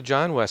 brother to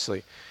John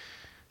Wesley,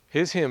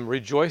 his hymn,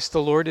 "Rejoice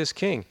the Lord is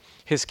King."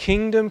 His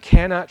kingdom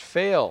cannot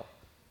fail.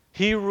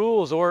 He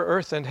rules o'er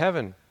earth and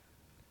heaven.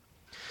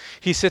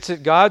 He sits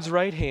at God's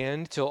right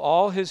hand till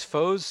all his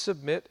foes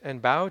submit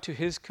and bow to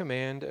his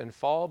command and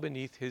fall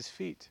beneath his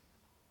feet.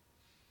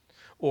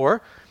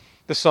 Or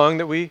the song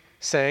that we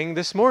sang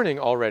this morning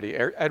already,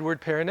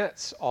 Edward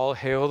Peronet's All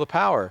Hail the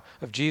Power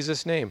of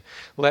Jesus' Name.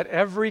 Let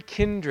every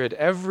kindred,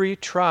 every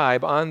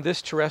tribe on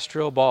this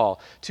terrestrial ball,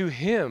 to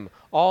him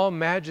all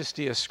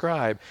majesty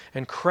ascribe,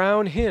 and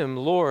crown him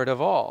Lord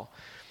of all.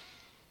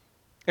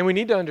 And we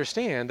need to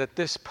understand that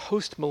this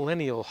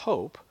post-millennial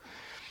hope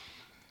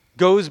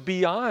goes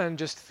beyond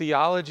just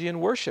theology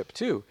and worship,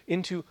 too,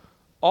 into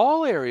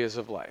all areas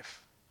of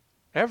life,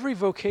 every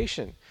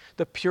vocation.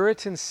 The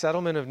Puritan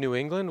settlement of New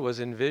England was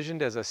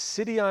envisioned as a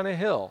city on a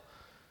hill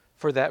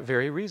for that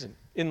very reason.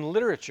 In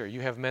literature,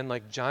 you have men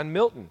like John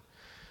Milton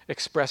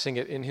expressing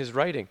it in his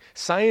writing.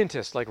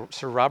 Scientists like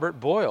Sir Robert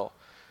Boyle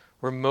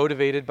were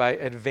motivated by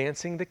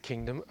advancing the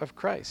kingdom of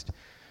Christ.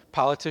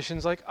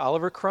 Politicians like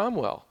Oliver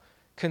Cromwell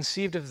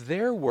conceived of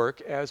their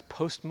work as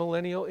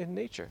post-millennial in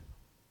nature.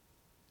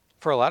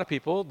 For a lot of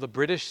people, the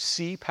British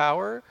sea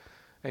power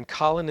and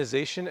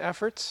colonization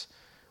efforts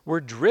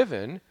were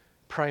driven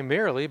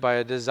primarily by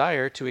a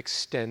desire to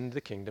extend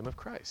the kingdom of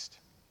Christ.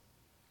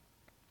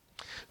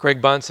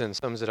 Greg Bonson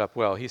sums it up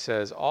well. He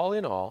says, all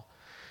in all,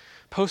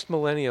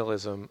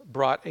 postmillennialism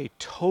brought a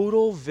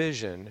total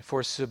vision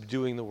for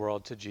subduing the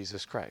world to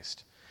Jesus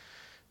Christ,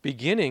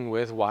 beginning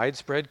with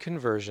widespread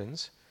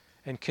conversions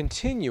and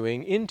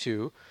continuing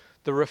into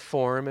the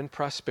reform and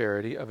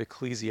prosperity of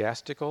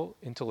ecclesiastical,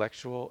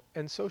 intellectual,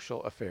 and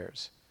social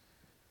affairs.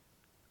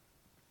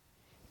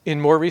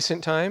 In more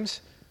recent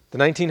times, the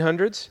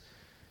 1900s,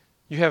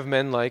 you have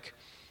men like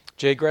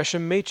J.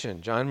 Gresham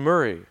Machen, John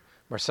Murray,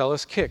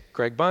 Marcellus Kick,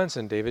 Greg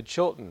Bonson, David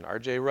Chilton,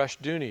 R.J.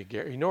 Rushdoony,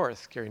 Gary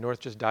North. Gary North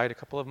just died a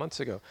couple of months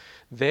ago.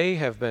 They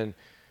have been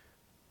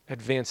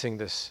advancing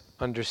this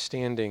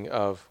understanding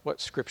of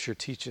what Scripture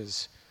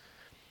teaches.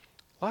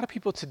 A lot of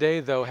people today,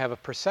 though, have a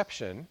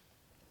perception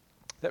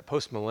that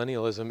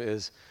postmillennialism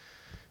is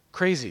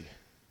crazy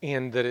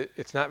and that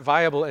it's not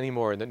viable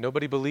anymore and that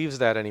nobody believes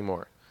that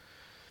anymore.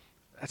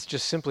 That's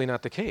just simply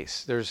not the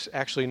case. There's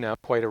actually now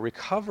quite a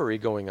recovery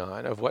going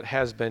on of what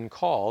has been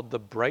called the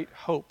bright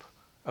hope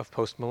of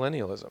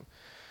postmillennialism.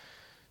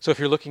 So if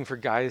you're looking for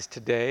guys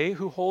today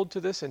who hold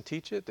to this and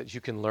teach it that you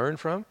can learn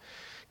from,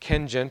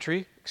 Ken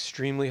Gentry,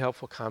 extremely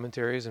helpful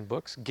commentaries and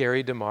books.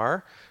 Gary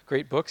DeMar,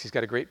 great books. He's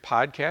got a great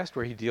podcast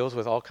where he deals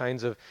with all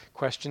kinds of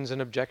questions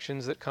and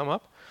objections that come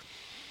up.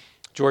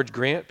 George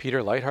Grant,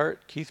 Peter Leithart,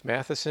 Keith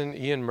Matheson,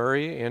 Ian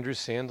Murray, Andrew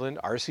Sandlin,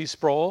 R.C.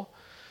 Sproul,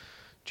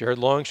 Jared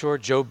Longshore,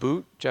 Joe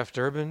Boot, Jeff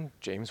Durbin,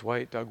 James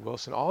White, Doug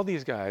Wilson. All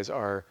these guys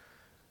are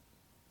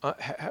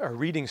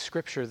reading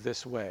Scripture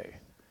this way,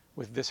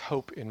 with this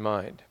hope in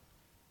mind.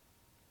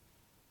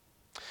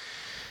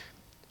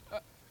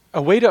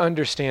 A way to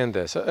understand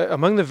this,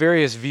 among the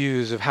various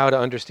views of how to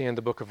understand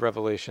the book of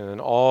Revelation and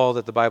all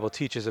that the Bible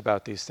teaches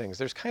about these things,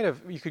 there's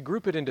you could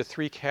group it into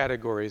three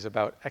categories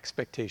about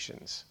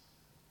expectations.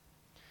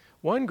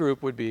 One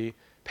group would be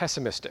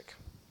pessimistic.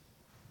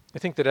 I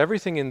think that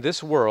everything in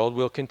this world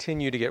will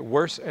continue to get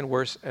worse and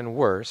worse and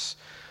worse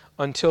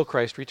until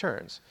Christ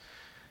returns.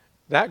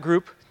 That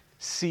group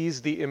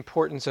sees the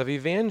importance of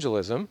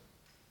evangelism,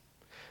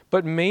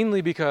 but mainly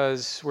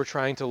because we're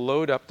trying to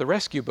load up the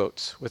rescue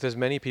boats with as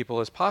many people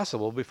as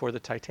possible before the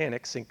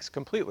Titanic sinks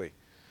completely.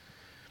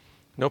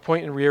 No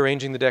point in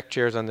rearranging the deck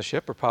chairs on the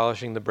ship or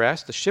polishing the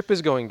brass. The ship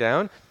is going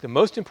down. The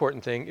most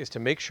important thing is to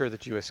make sure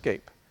that you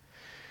escape.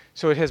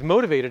 So it has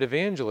motivated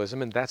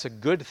evangelism, and that's a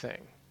good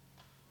thing.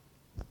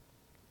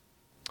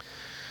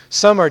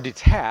 Some are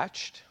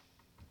detached.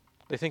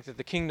 They think that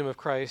the kingdom of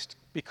Christ,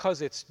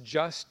 because it's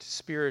just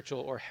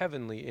spiritual or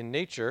heavenly in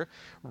nature,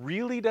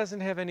 really doesn't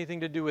have anything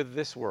to do with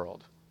this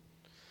world.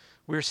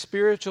 We're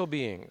spiritual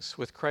beings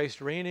with Christ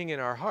reigning in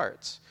our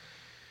hearts.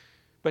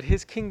 But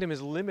his kingdom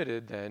is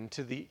limited then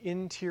to the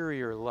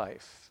interior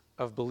life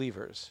of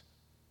believers.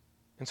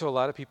 And so a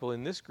lot of people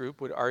in this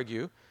group would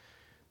argue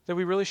that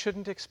we really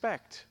shouldn't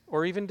expect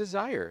or even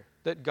desire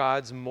that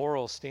God's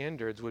moral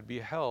standards would be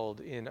held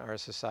in our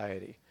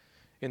society,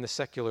 in the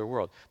secular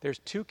world. There's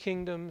two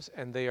kingdoms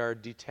and they are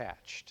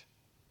detached.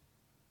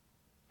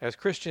 As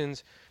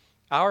Christians,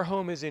 our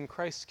home is in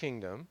Christ's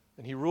kingdom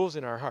and he rules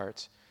in our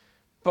hearts,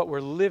 but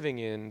we're living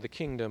in the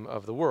kingdom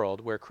of the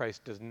world where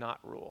Christ does not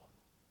rule.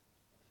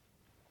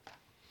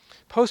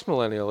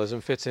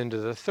 Postmillennialism fits into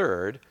the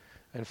third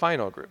and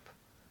final group.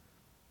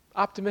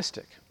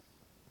 Optimistic.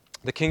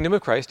 The kingdom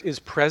of Christ is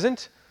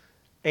present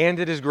and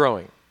it is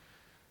growing.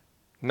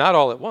 Not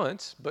all at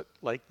once, but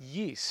like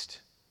yeast,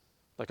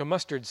 like a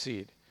mustard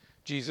seed.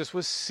 Jesus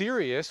was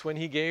serious when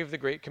he gave the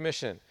Great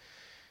Commission,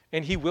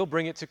 and he will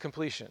bring it to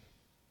completion.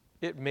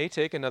 It may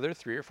take another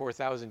 3,000 or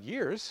 4,000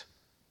 years,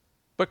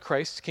 but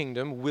Christ's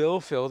kingdom will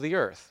fill the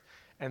earth,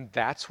 and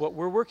that's what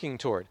we're working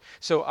toward.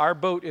 So our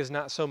boat is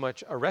not so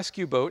much a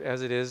rescue boat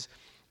as it is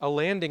a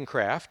landing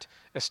craft,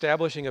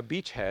 establishing a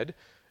beachhead,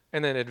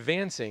 and then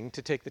advancing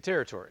to take the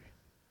territory.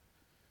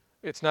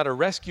 It's not a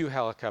rescue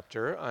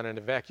helicopter on an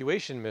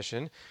evacuation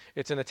mission.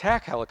 It's an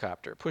attack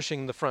helicopter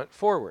pushing the front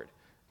forward,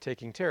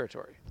 taking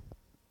territory.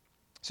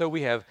 So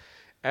we have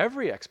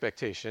every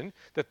expectation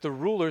that the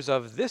rulers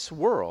of this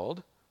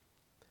world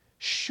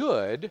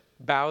should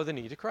bow the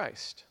knee to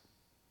Christ.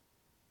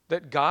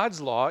 that God's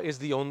law is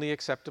the only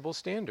acceptable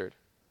standard,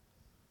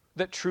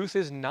 that truth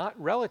is not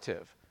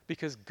relative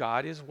because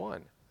God is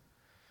one.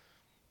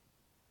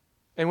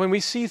 And when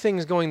we see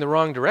things going the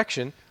wrong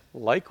direction,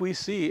 like we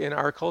see in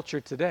our culture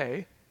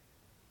today,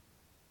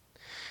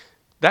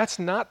 that's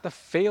not the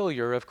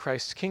failure of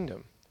Christ's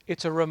kingdom.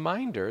 It's a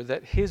reminder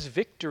that his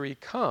victory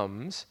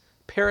comes,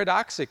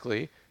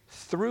 paradoxically,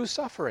 through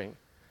suffering.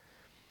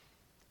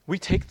 We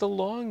take the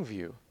long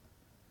view.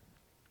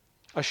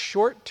 A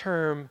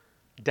short-term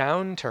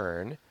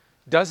downturn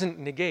doesn't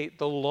negate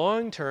the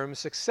long-term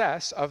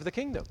success of the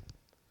kingdom.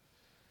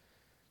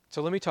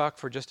 So let me talk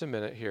for just a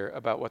minute here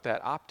about what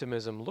that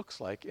optimism looks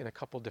like in a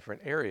couple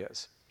different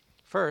areas.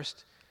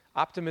 First,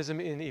 optimism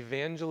in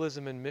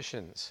evangelism and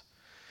missions.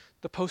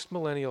 The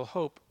postmillennial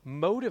hope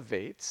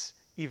motivates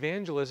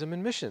evangelism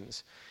and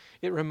missions.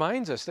 It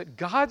reminds us that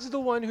God's the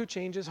one who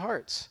changes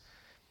hearts.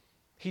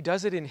 He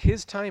does it in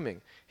his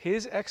timing.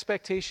 His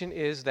expectation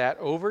is that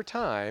over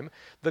time,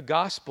 the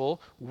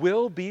gospel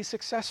will be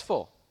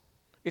successful.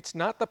 It's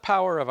not the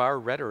power of our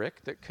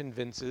rhetoric that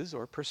convinces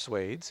or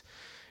persuades.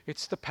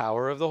 It's the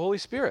power of the Holy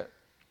Spirit.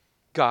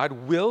 God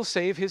will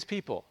save his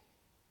people,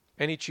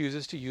 and he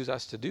chooses to use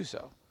us to do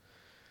so.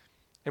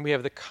 And we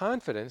have the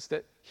confidence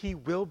that he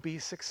will be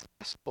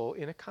successful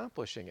in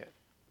accomplishing it.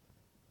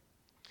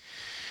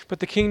 But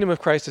the kingdom of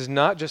Christ is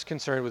not just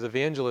concerned with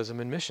evangelism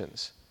and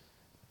missions.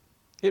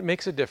 It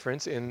makes a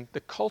difference in the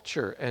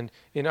culture and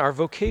in our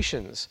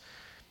vocations,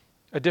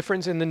 a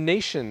difference in the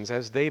nations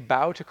as they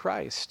bow to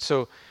Christ.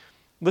 So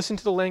listen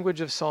to the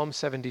language of Psalm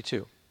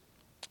 72,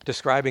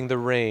 describing the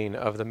reign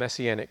of the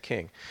Messianic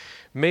King.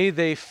 May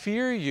they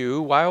fear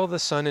you while the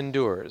sun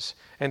endures,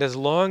 and as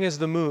long as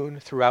the moon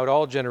throughout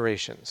all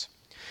generations.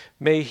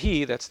 May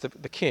he, that's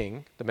the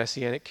king, the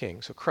Messianic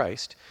King, so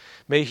Christ,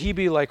 may he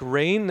be like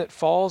rain that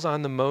falls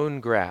on the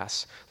mown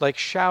grass, like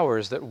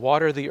showers that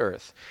water the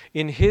earth.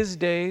 In his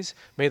days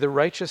may the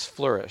righteous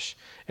flourish,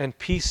 and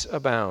peace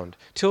abound,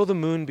 till the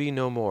moon be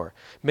no more.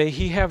 May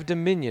he have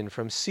dominion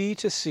from sea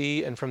to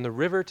sea, and from the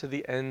river to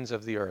the ends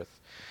of the earth.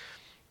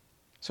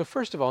 So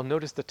first of all,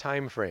 notice the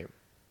time frame.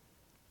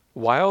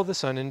 While the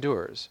sun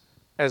endures,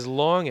 as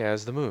long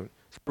as the moon,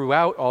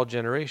 throughout all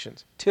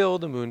generations, till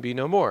the moon be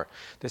no more.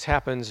 This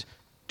happens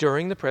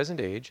during the present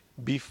age,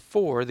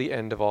 before the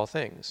end of all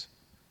things.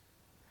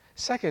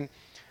 Second,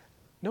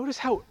 notice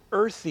how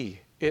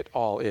earthy it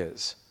all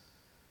is.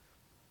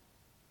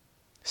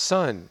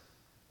 Sun,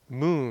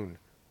 moon,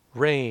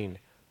 rain,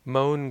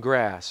 mown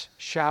grass,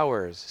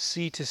 showers,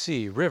 sea to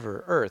sea,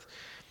 river, earth.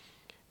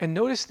 And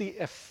notice the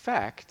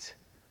effect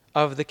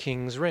of the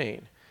king's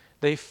reign.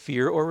 They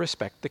fear or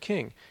respect the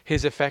king.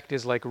 His effect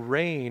is like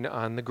rain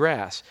on the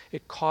grass.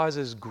 It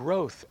causes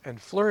growth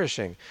and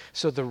flourishing.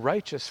 So the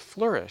righteous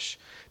flourish.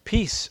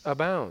 Peace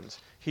abounds.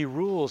 He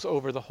rules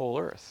over the whole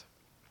earth.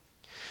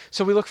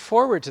 So we look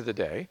forward to the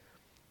day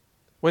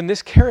when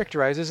this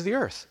characterizes the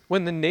earth,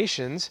 when the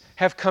nations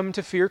have come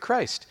to fear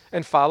Christ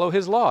and follow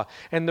his law.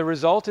 And the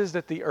result is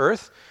that the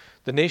earth,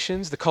 the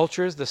nations, the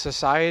cultures, the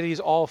societies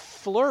all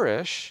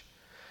flourish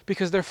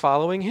because they're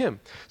following him.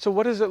 So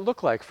what does it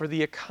look like for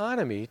the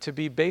economy to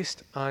be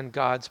based on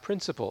God's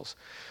principles?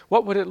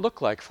 What would it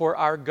look like for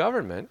our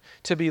government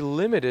to be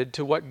limited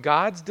to what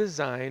God's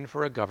design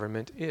for a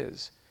government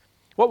is?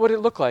 What would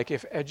it look like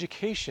if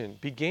education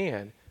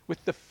began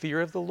with the fear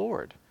of the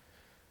Lord?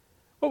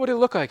 What would it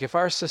look like if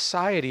our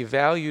society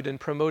valued and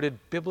promoted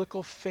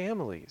biblical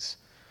families?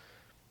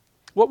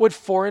 What would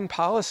foreign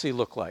policy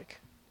look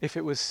like if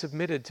it was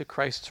submitted to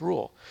Christ's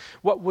rule?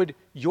 What would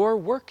your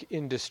work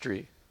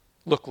industry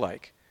look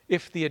like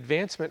if the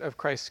advancement of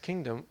Christ's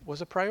kingdom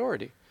was a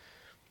priority?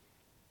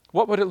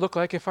 What would it look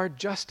like if our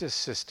justice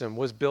system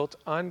was built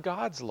on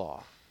God's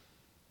law?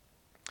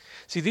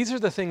 See, these are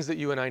the things that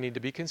you and I need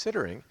to be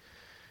considering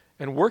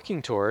and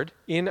working toward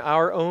in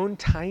our own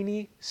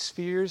tiny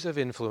spheres of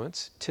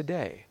influence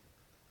today,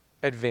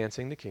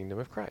 advancing the kingdom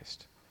of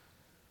Christ.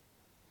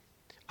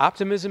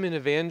 Optimism in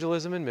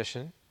evangelism and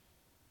mission,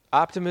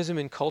 optimism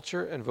in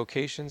culture and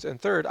vocations, and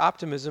third,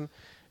 optimism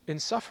in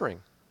suffering.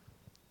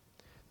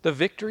 The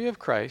victory of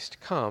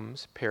Christ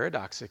comes,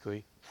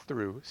 paradoxically,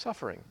 through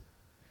suffering.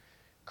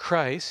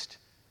 Christ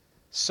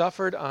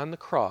suffered on the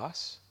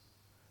cross,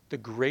 the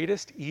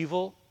greatest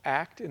evil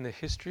act in the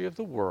history of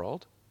the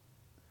world,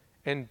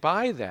 and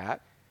by that,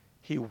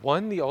 he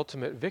won the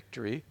ultimate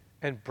victory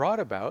and brought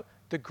about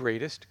the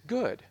greatest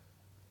good.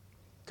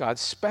 God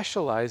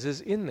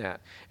specializes in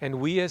that, and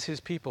we as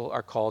his people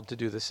are called to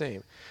do the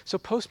same. So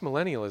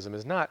postmillennialism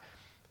is not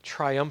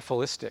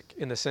triumphalistic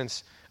in the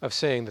sense of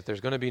saying that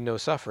there's going to be no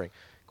suffering.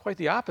 Quite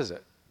the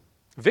opposite.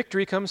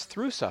 Victory comes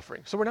through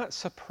suffering. So we're not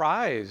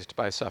surprised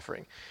by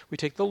suffering. We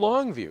take the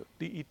long view,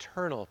 the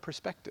eternal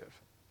perspective.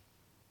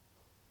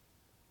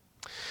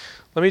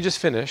 Let me just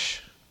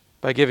finish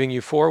by giving you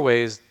 4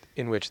 ways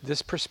in which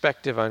this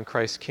perspective on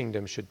Christ's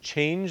kingdom should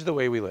change the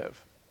way we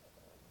live.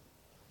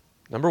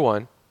 Number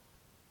 1,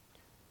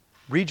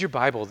 read your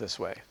Bible this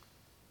way.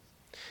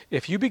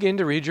 If you begin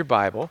to read your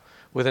Bible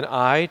with an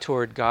eye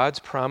toward God's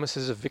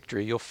promises of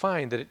victory, you'll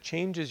find that it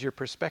changes your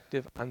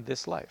perspective on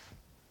this life.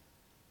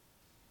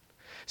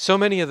 So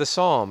many of the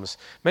Psalms,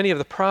 many of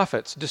the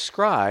prophets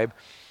describe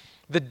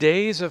the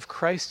days of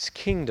Christ's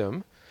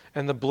kingdom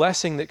and the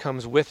blessing that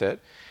comes with it,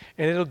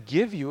 and it'll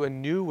give you a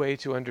new way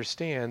to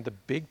understand the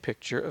big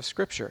picture of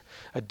Scripture,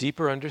 a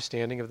deeper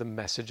understanding of the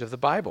message of the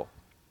Bible,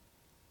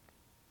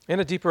 and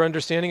a deeper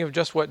understanding of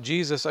just what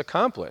Jesus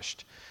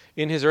accomplished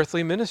in his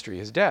earthly ministry,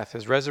 his death,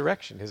 his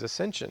resurrection, his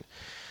ascension.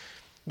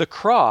 The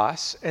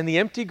cross and the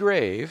empty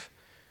grave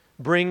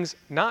brings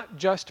not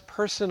just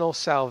personal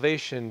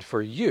salvation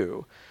for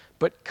you,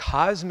 but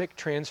cosmic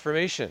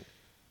transformation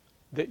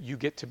that you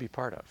get to be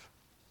part of.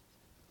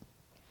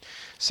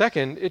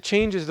 Second, it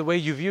changes the way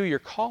you view your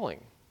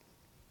calling.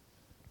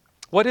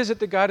 What is it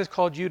that God has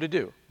called you to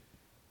do?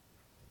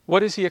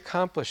 What is he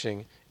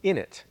accomplishing in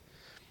it?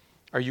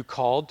 Are you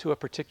called to a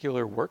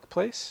particular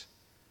workplace?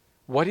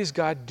 What is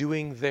God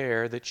doing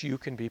there that you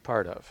can be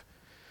part of?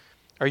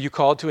 Are you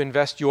called to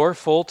invest your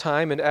full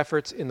time and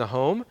efforts in the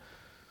home?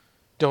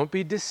 Don't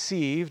be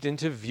deceived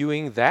into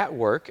viewing that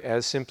work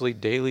as simply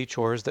daily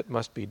chores that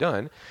must be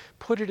done.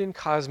 Put it in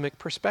cosmic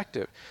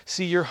perspective.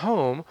 See your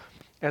home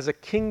as a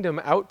kingdom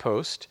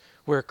outpost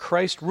where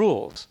Christ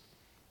rules,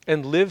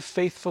 and live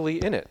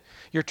faithfully in it.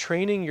 You're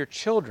training your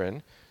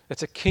children.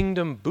 That's a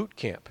kingdom boot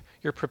camp.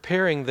 You're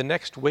preparing the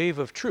next wave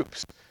of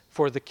troops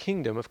for the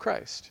kingdom of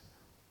Christ.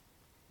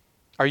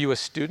 Are you a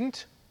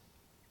student?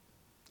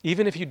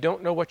 Even if you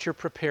don't know what you're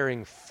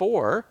preparing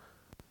for,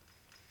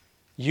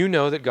 you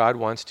know that God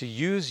wants to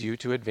use you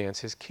to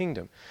advance his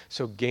kingdom.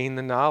 So gain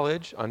the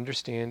knowledge,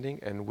 understanding,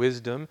 and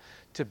wisdom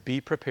to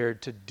be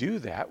prepared to do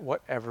that,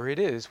 whatever it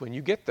is, when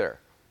you get there.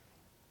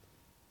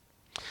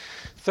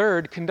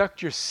 Third,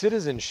 conduct your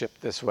citizenship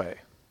this way.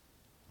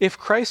 If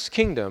Christ's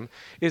kingdom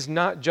is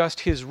not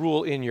just his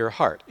rule in your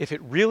heart, if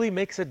it really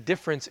makes a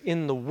difference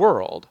in the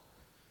world,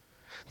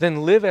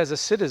 then live as a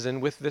citizen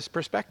with this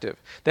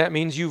perspective. That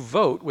means you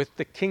vote with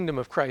the kingdom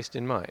of Christ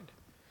in mind.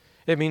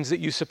 It means that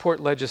you support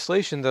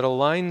legislation that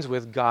aligns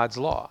with God's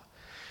law.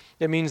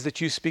 It means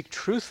that you speak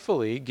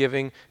truthfully,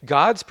 giving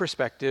God's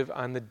perspective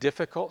on the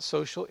difficult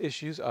social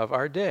issues of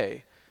our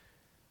day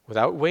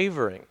without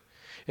wavering.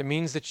 It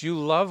means that you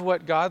love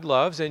what God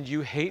loves and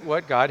you hate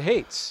what God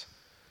hates.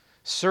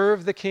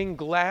 Serve the king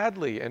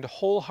gladly and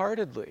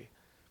wholeheartedly.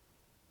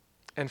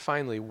 And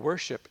finally,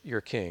 worship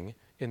your king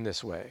in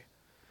this way.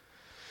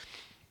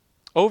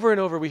 Over and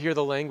over we hear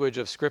the language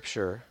of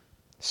Scripture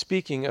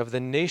speaking of the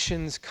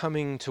nations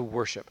coming to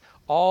worship.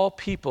 All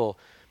people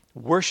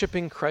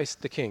worshiping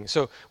Christ the King.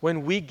 So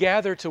when we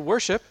gather to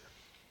worship,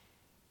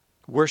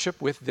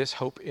 worship with this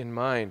hope in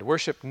mind.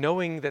 Worship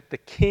knowing that the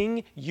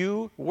King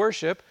you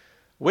worship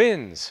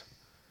wins.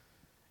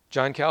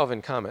 John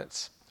Calvin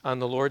comments on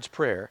the Lord's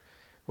Prayer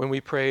when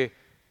we pray,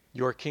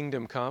 "Your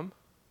kingdom come."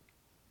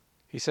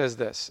 He says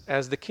this: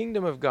 as the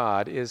kingdom of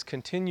God is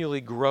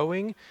continually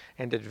growing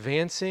and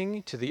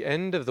advancing to the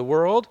end of the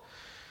world,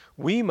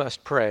 we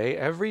must pray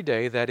every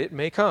day that it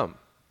may come.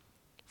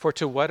 For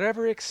to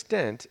whatever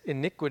extent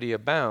iniquity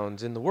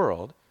abounds in the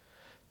world,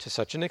 to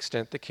such an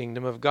extent the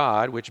kingdom of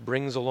God, which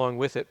brings along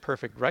with it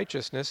perfect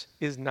righteousness,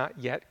 is not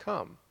yet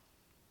come.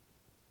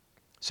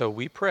 So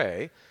we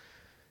pray,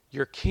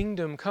 "Your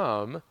kingdom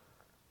come,"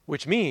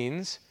 which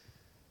means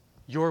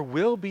your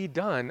will be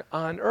done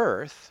on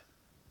earth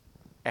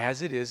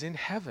as it is in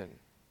heaven.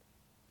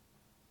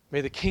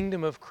 May the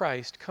kingdom of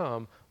Christ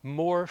come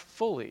more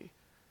fully.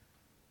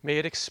 May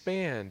it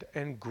expand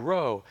and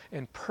grow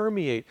and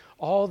permeate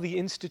all the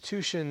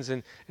institutions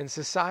and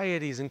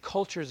societies and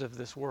cultures of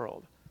this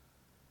world,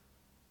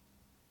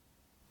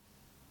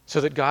 so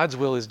that God's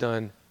will is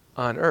done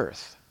on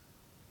earth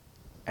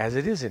as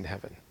it is in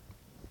heaven.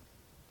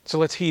 So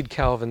let's heed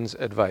Calvin's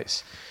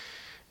advice.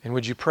 And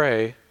would you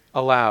pray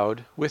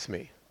aloud with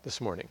me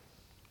this morning?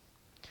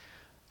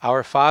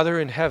 Our Father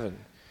in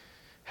heaven,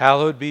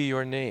 hallowed be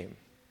your name.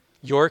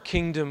 Your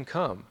kingdom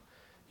come.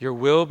 Your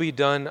will be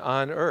done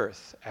on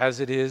earth as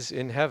it is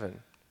in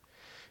heaven.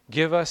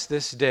 Give us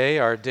this day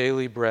our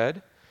daily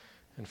bread,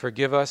 and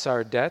forgive us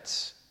our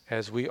debts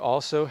as we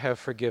also have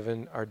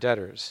forgiven our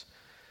debtors.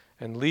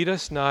 And lead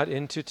us not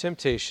into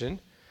temptation,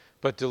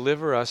 but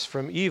deliver us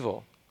from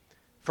evil.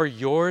 For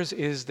yours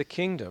is the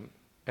kingdom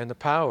and the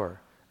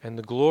power and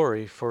the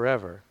glory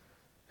forever.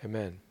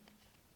 Amen.